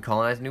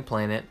colonize a new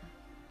planet.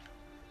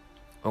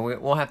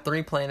 We'll have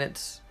 3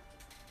 planets,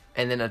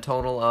 and then a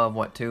total of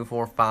what, 2,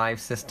 4, 5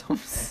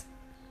 systems.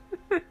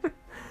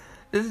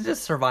 This is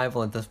just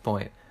survival at this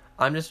point.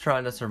 I'm just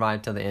trying to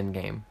survive to the end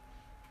game.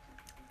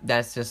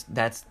 That's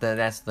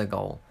the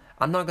goal.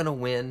 I'm not gonna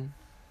win,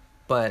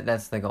 but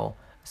that's the goal.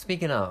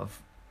 Speaking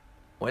of,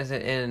 what is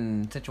it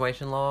in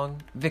situation log?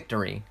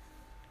 Victory.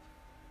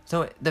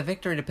 So the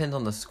victory depends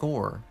on the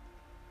score,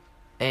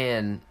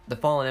 and the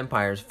Fallen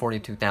Empire is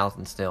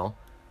 42,000 still.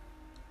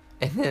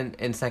 And then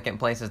in second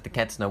place is the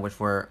Ketsna, which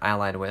we're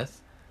allied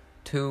with,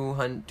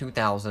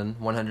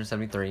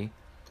 2,173.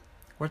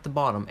 We're at the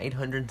bottom,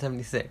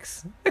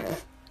 876.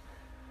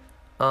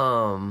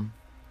 On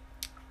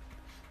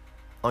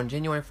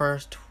January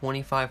 1st,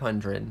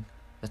 2,500.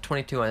 That's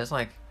 22. That's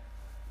like,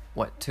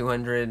 what,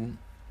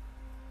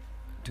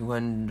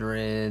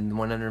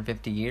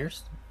 150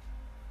 years?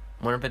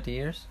 150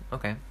 years?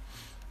 Okay.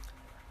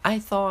 I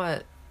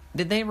thought,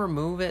 did they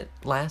remove it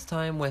last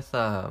time with,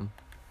 they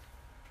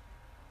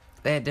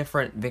had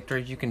different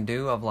victories you can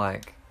do of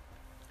like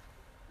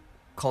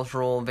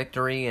cultural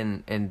victory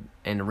and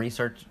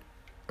research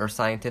or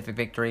scientific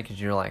victory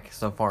because you're like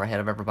so far ahead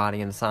of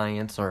everybody in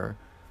science, or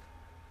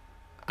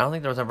I don't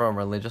think there was ever a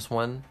religious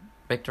one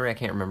victory. I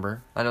can't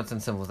remember. I know it's in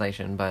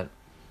Civilization, but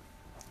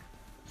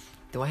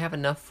do I have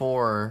enough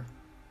for?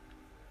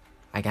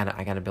 I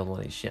gotta build one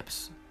of these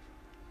ships.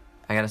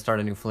 I gotta start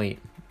a new fleet.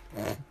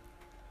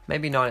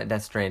 Maybe not at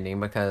Death Stranding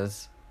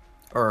because,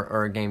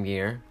 or Game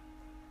Gear.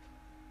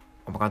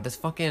 Oh my God, this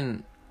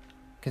fucking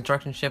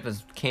construction ship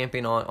is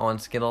camping on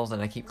Skittles,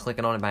 and I keep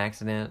clicking on it by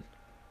accident.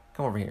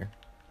 Come over here.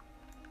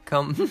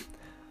 Come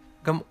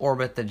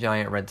orbit the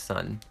giant red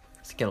sun.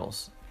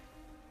 Skittles.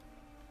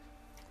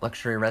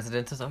 Luxury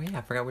residences. Oh yeah,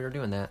 I forgot we were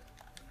doing that.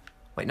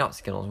 Wait, not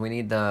Skittles. We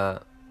need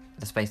the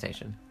space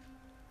station.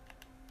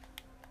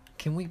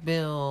 Can we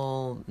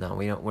build? No,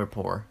 we don't. We're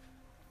poor.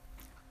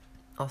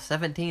 Oh,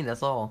 17.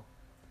 That's all.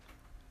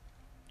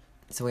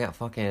 So we got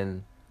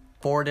fucking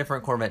 4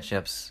 different Corvette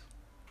ships.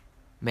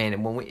 Man,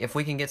 if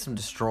we can get some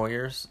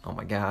destroyers, oh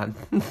my God.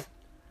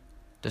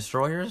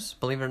 Destroyers,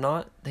 believe it or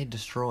not, they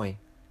destroy.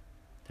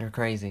 They're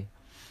crazy.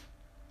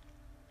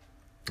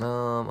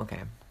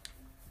 Okay.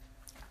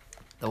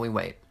 So we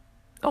wait.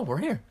 Oh, we're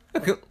here.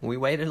 We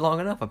waited long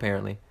enough,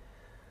 apparently.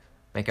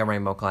 Make a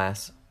rainbow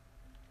class.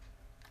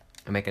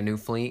 And make a new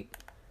fleet.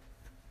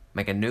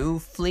 Make a new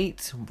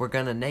fleet. We're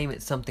gonna name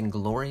it something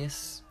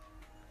glorious.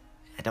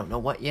 I don't know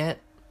what yet.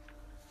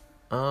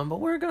 But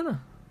we're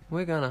gonna.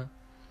 We're gonna.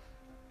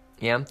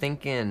 Yeah, I'm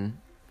thinking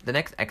the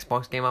next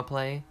Xbox game I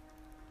play,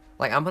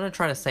 like I'm gonna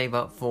try to save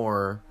up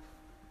for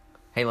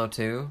Halo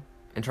 2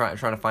 and try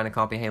to find a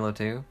copy of Halo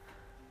 2.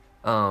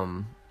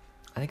 I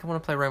think I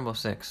want to play Rainbow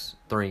Six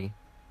 3.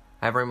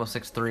 I have Rainbow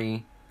Six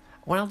 3.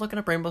 When I was looking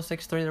up Rainbow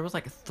Six 3, there was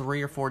like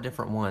 3 or 4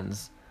 different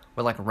ones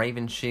with like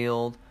Raven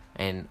Shield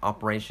and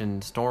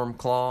Operation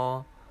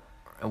Stormclaw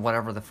or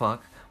whatever the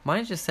fuck.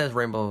 Mine just says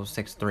Rainbow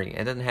Six 3.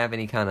 It doesn't have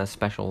any kind of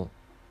special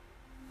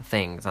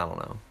things. I don't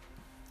know.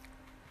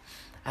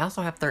 I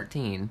also have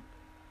 13,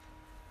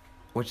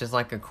 which is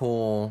like a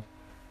cool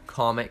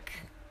comic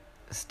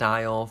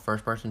style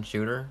first-person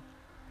shooter.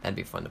 That'd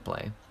be fun to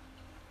play.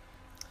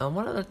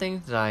 What other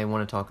things did I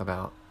want to talk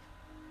about?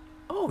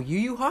 Oh, Yu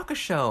Yu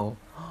Hakusho.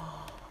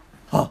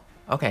 Oh,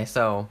 okay,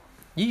 so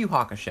Yu Yu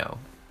Hakusho.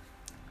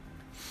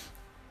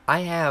 I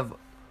have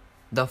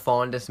the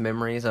fondest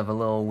memories of a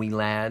little wee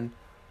lad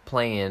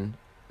playing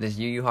this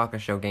Yu Yu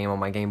Hakusho game on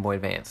my Game Boy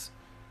Advance.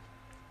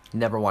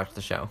 Never watched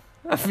the show.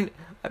 I've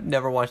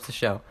never watched the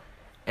show.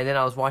 And then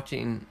I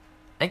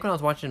think when I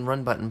was watching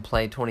Run Button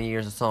play 20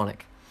 Years of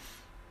Sonic,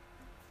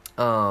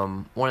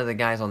 one of the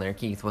guys on there,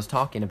 Keith, was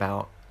talking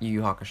about Yu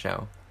Yu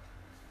Hakusho.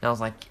 And I was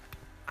like,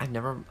 and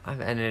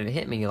it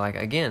hit me, like,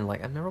 again,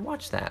 like, I've never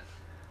watched that.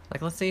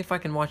 Like, let's see if I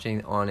can watch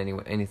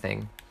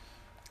anything.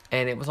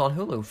 And it was on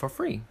Hulu for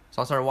free.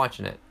 So I started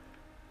watching it.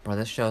 Bro,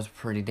 this show's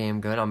pretty damn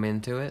good. I'm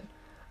into it.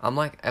 I'm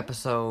like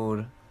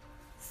episode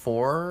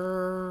 4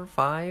 or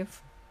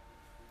 5.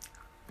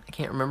 I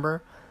can't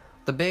remember.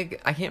 I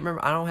can't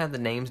remember. I don't have the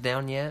names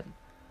down yet.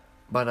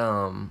 But,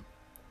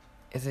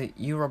 is it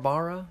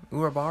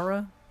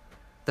Urabara?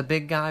 The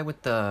big guy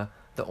with the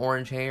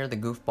orange hair, the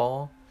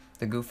goofball.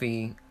 The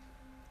goofy,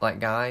 like,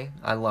 guy.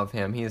 I love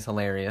him. He is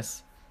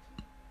hilarious.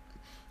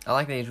 I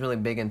like that he's really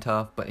big and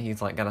tough, but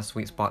he's, like, got a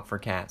sweet spot for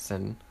cats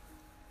and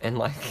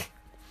like...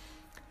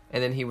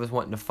 And then he was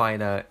wanting to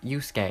fight,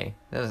 Yusuke.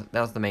 That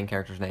was the main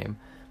character's name.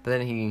 But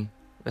then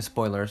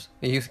spoilers,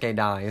 Yusuke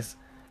dies.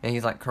 And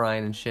he's, like,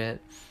 crying and shit.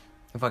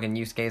 And fucking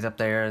Yusuke's up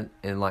there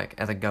and, like,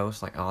 as a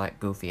ghost, like, oh, that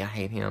Goofy, I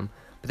hate him.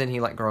 But then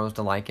he, like, grows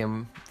to like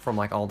him from,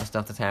 like, all the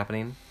stuff that's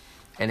happening.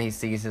 And he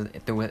sees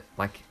through it,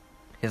 like,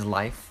 his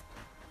life.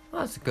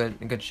 Well, that's a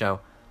good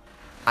show.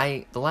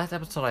 The last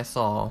episode I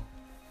saw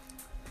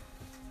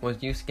was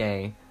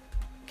Yusuke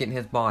getting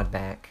his bod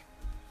back.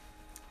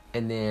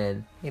 And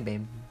then, hey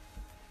babe,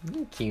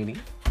 you cutie.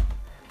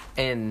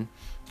 And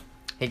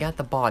he got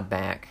the bod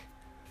back.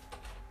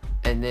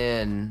 And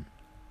then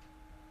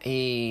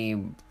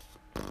he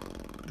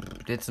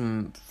did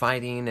some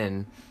fighting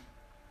and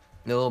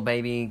the little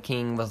baby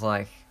king was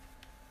like,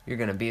 you're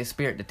gonna be a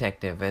spirit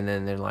detective. And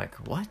then they're like,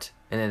 what?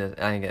 And then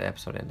I think the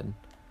episode ended.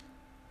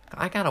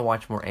 I gotta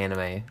watch more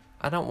anime.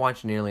 I don't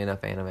watch nearly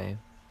enough anime.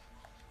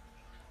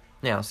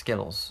 Now,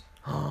 Skittles.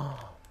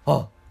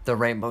 Oh, the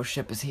rainbow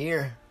ship is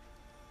here.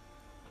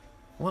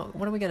 What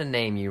are we gonna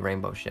name you,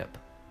 rainbow ship?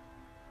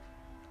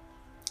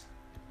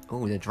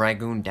 Ooh, the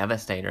Dragoon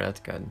Devastator. That's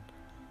good.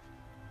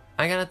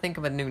 I gotta think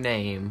of a new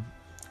name.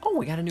 Oh,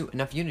 we got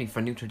enough unity for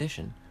a new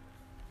tradition.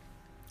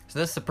 So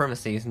this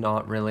supremacy is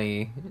not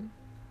really...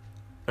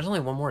 There's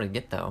only one more to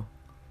get, though.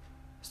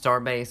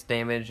 Starbase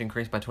damage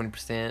increased by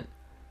 20%.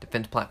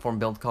 Defense platform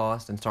build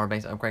cost and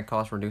Starbase upgrade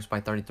cost reduced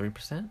by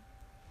 33%.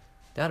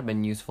 That would have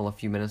been useful a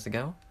few minutes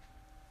ago.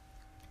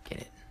 Get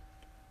it.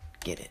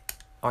 Get it.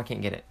 Oh, I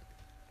can't get it.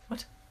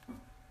 What?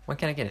 Why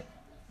can't I get it?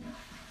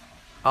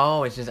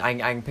 Oh, it's just, I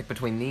can pick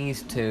between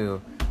these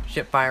two.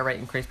 Ship fire rate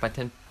increased by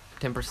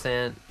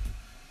 10%.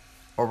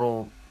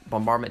 Orbital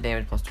bombardment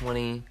damage plus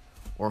 20.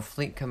 Or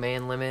fleet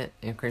command limit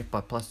increased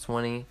by plus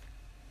 20.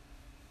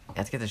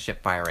 Let's get the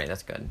ship fire rate.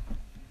 That's good.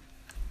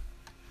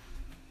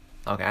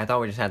 Okay, I thought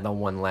we just had the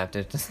one left.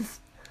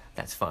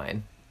 That's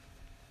fine.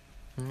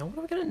 Now, what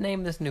are we gonna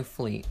name this new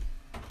fleet?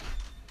 Can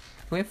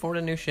we afford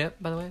a new ship,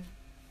 by the way?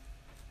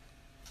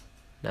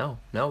 No,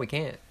 we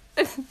can't.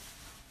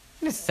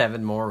 Just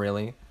 7 more,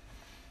 really.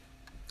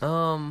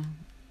 What's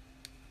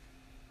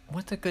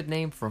a good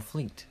name for a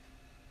fleet?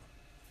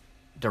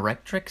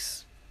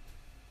 Directrix?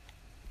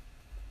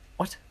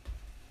 What?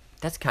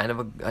 That's kind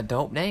of a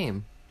dope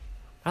name.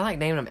 I like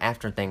naming them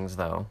after things,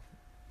 though.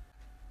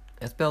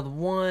 Let's build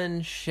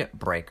one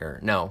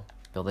shipbreaker. No,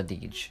 build a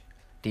Deej.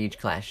 Deej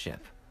class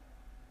ship.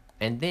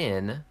 And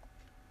then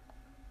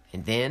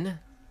I'm gonna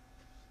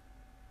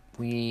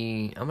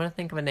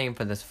think of a name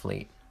for this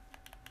fleet.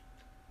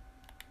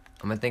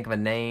 I'm gonna think of a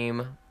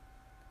name.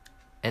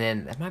 And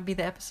then that might be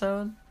the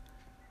episode.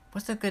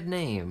 What's a good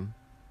name?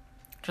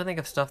 I'm trying to think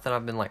of stuff that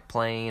I've been like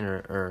playing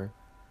or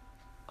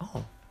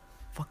oh,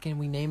 fucking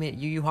we name it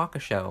Yu Yu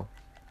Hakusho.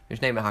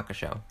 Just name it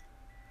Hakusho.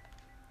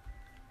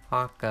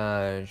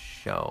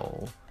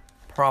 Hakusho.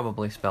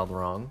 Probably spelled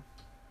wrong.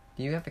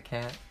 Do you have a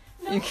cat?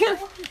 No. You can't.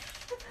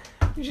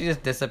 She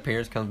just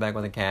disappears, comes back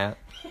with a cat.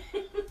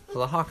 So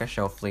the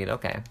Hakusho fleet,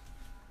 okay.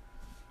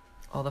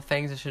 Oh, the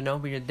Fangs of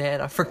Shinobi are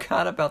dead. I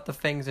forgot about the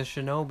Fangs of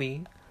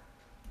Shinobi.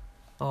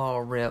 Oh,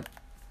 rip.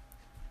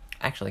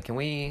 Actually, can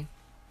we...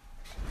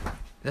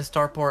 The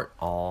starport...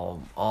 Oh,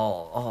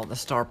 the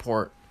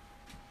starport.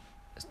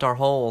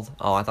 Starhold.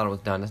 Oh, I thought it was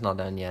done. It's not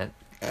done yet.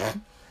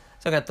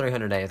 Still got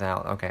 300 days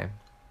out. Okay.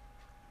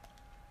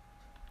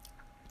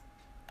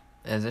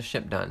 Is this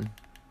ship done?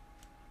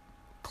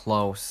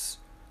 Close.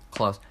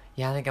 Close.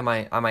 Yeah, I think I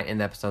might end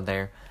the episode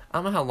there. I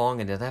don't know how long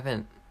it is. I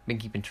haven't been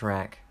keeping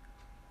track.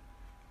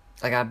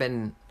 Like I've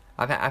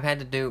had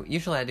to do,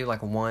 usually I do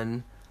like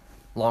one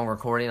long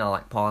recording. I'll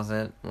like pause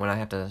it when I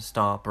have to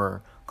stop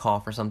or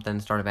cough or something,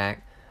 start it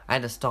back. I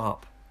had to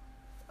stop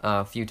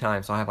a few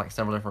times, so I have like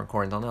several different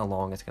recordings. I don't know how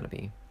long it's going to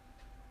be.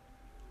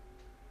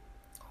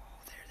 Oh,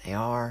 there they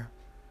are.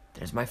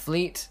 There's my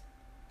fleet.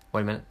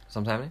 Wait a minute,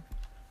 something's happening.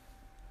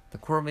 The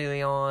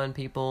Corvilion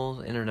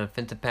people entered a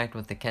defensive pact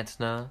with the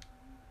Ketsna.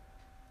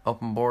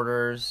 Open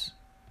borders.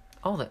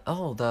 Oh,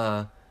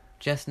 the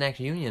Jesnax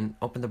Union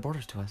opened the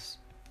borders to us.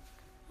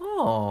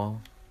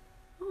 Oh,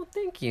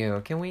 thank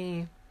you. Can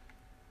we?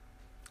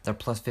 They're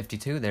plus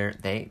 52.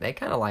 They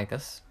kind of like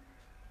us.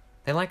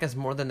 They like us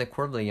more than the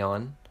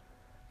Corvilion.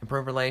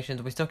 Improve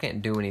relations. We still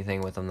can't do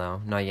anything with them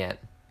though. Not yet.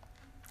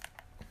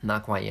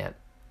 Not quite yet.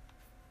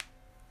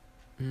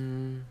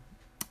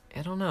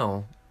 I don't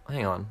know.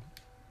 Hang on.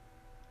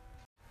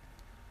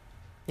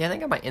 Yeah, I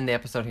think I might end the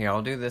episode here.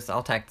 I'll do this.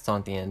 I'll tack this on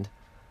at the end.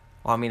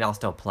 Well, I mean, I'll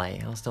still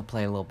play. I'll still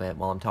play a little bit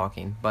while I'm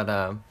talking. But,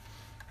 yeah,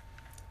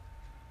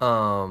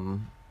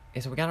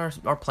 so we got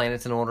our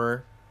planets in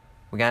order.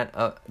 We got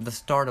the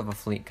start of a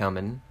fleet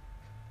coming.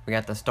 We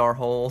got the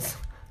Starhold,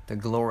 the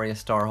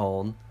glorious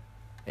Starhold.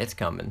 It's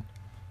coming.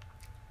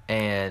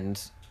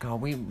 And, God,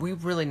 we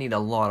really need a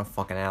lot of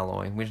fucking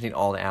alloy. We just need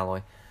all the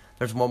alloy.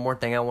 There's one more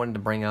thing I wanted to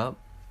bring up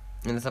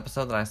in this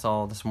episode that I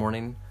saw this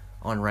morning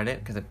on Reddit,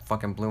 because it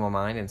fucking blew my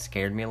mind and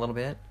scared me a little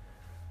bit.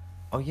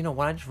 Oh, you know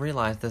what? I just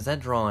realized the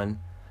Zedron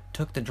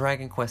took the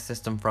Dragon Quest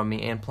system from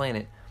me and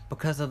planet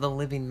because of the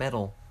living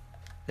metal.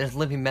 There's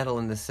living metal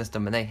in this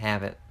system, and they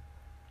have it.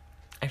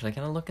 Actually,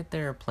 can I look at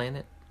their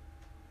planet?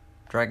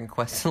 Dragon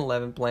Quest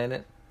 11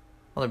 planet.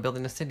 Oh, they're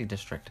building a city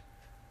district.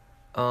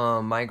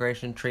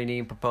 Migration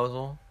treaty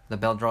proposal. The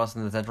Beldross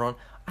and the Zedron.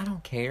 I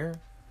don't care.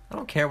 I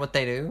don't care what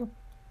they do.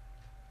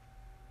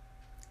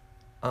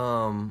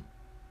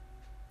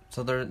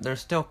 So there's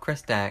still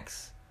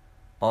Kristax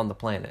on the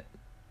planet.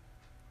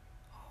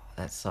 Oh,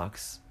 that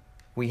sucks.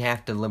 We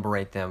have to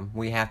liberate them.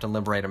 We have to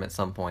liberate them at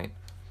some point.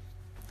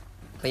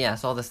 But yeah, I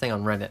saw this thing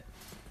on Reddit.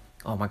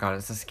 Oh my god,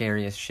 it's the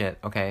scariest shit,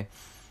 okay?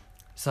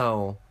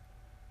 So,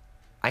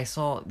 I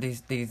saw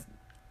these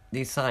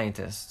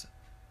scientists.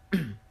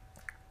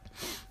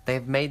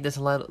 They've made this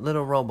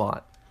little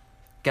robot.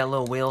 Got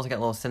little wheels, got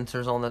little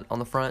sensors on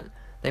the front.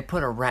 They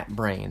put a rat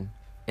brain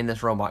in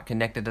this robot,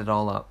 connected it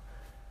all up.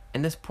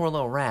 And this poor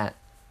little rat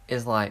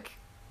is like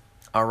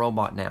a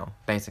robot now,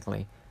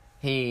 basically.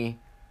 He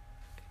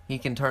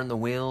can turn the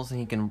wheels and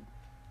he can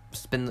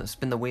spin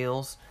the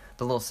wheels.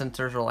 The little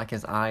sensors are like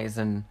his eyes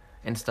and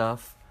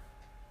stuff.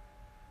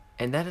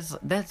 And I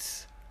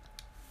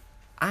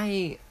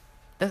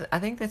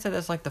think they said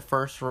that's like the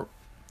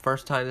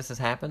first time this has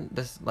happened.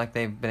 This, like,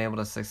 they've been able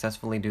to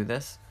successfully do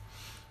this.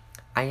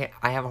 I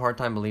have a hard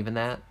time believing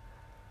that.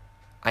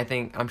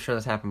 I'm sure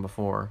this happened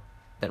before,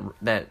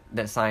 that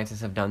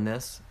scientists have done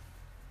this.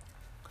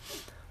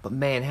 But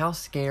man, how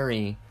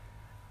scary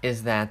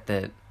is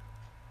that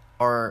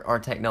our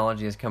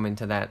technology is coming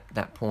to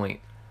that point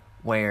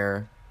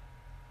where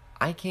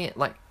I can't,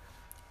 like,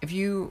 if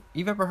you've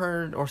ever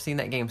heard or seen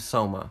that game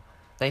Soma,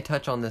 they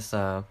touch on this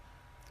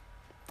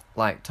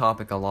like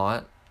topic a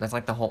lot. That's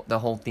like the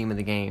whole theme of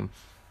the game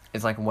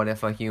is like, what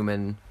if a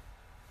human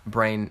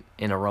brain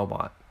in a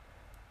robot?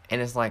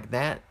 And it's like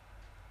that.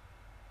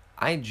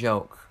 I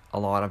joke a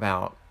lot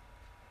about,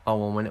 oh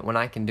well, when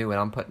I can do it,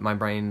 I'm putting my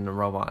brain in a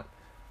robot,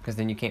 because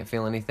then you can't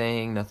feel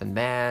anything, nothing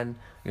bad,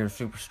 you're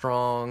super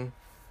strong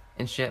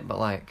and shit. But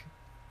like,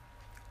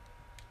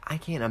 I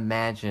can't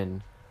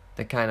imagine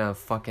the kind of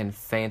fucking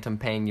phantom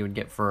pain you would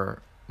get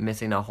for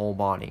missing a whole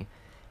body.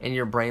 And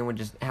your brain would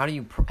just,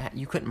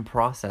 you couldn't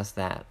process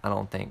that, I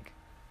don't think.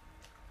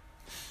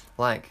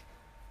 Like,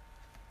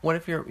 what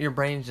if your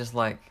brain's just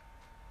like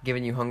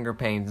giving you hunger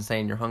pains and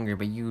saying you're hungry,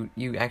 but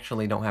you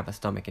actually don't have a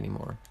stomach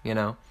anymore, you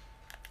know?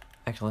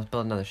 Actually, let's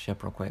build another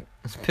ship real quick.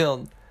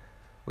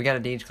 We got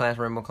a Deej class,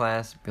 Rainbow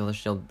class, build a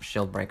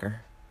shield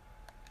breaker.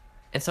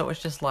 And so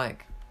it's just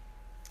like,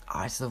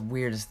 it's the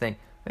weirdest thing.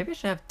 Maybe I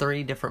should have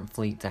 3 different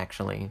fleets,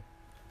 actually,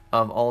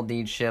 of all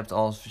Deej ships,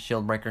 all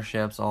shield breaker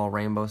ships, all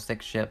Rainbow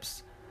Six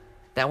ships.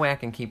 That way I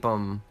can keep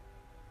them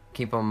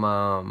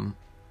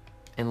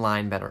in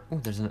line better. Ooh,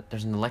 there's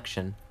an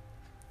election.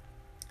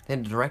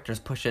 Then the director's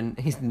pushing.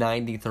 He's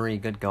 93.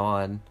 Good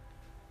God.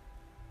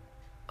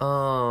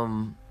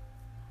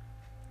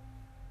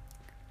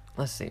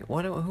 Let's see.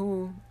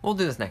 Who? We'll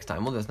do this next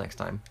time.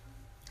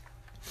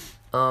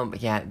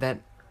 But yeah,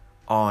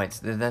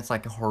 that's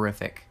like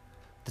horrific.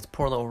 This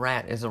poor little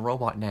rat is a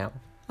robot now.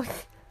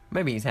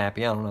 Maybe he's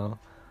happy. I don't know.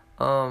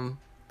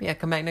 But yeah,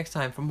 come back next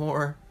time for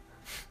more.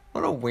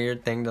 What a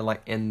weird thing to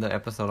like end the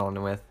episode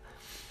on with.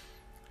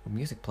 A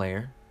music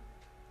player.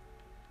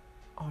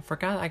 Oh, I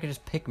forgot I could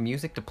just pick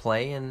music to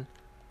play in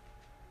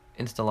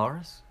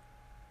Stellaris.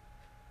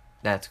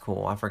 That's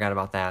cool. I forgot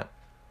about that.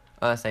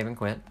 Save and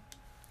quit.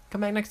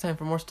 Come back next time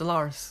for more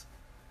Stellaris.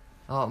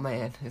 Oh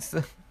man, this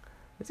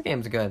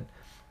game's good.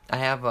 I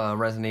have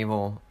Resident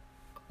Evil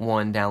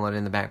 1 downloaded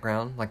in the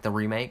background, like the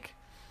remake.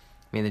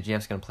 Me and the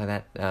GF's gonna play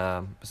that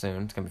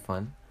soon. It's gonna be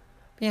fun.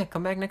 But yeah,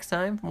 come back next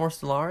time for more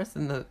Stellaris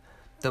and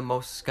the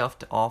most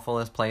scuffed,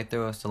 awfulest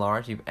playthrough of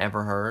Stellaris you've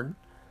ever heard.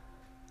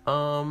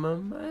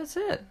 That's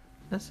it.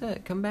 That's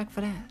it. Come back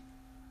for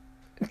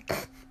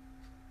that.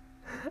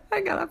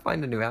 I gotta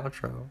find a new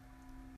outro.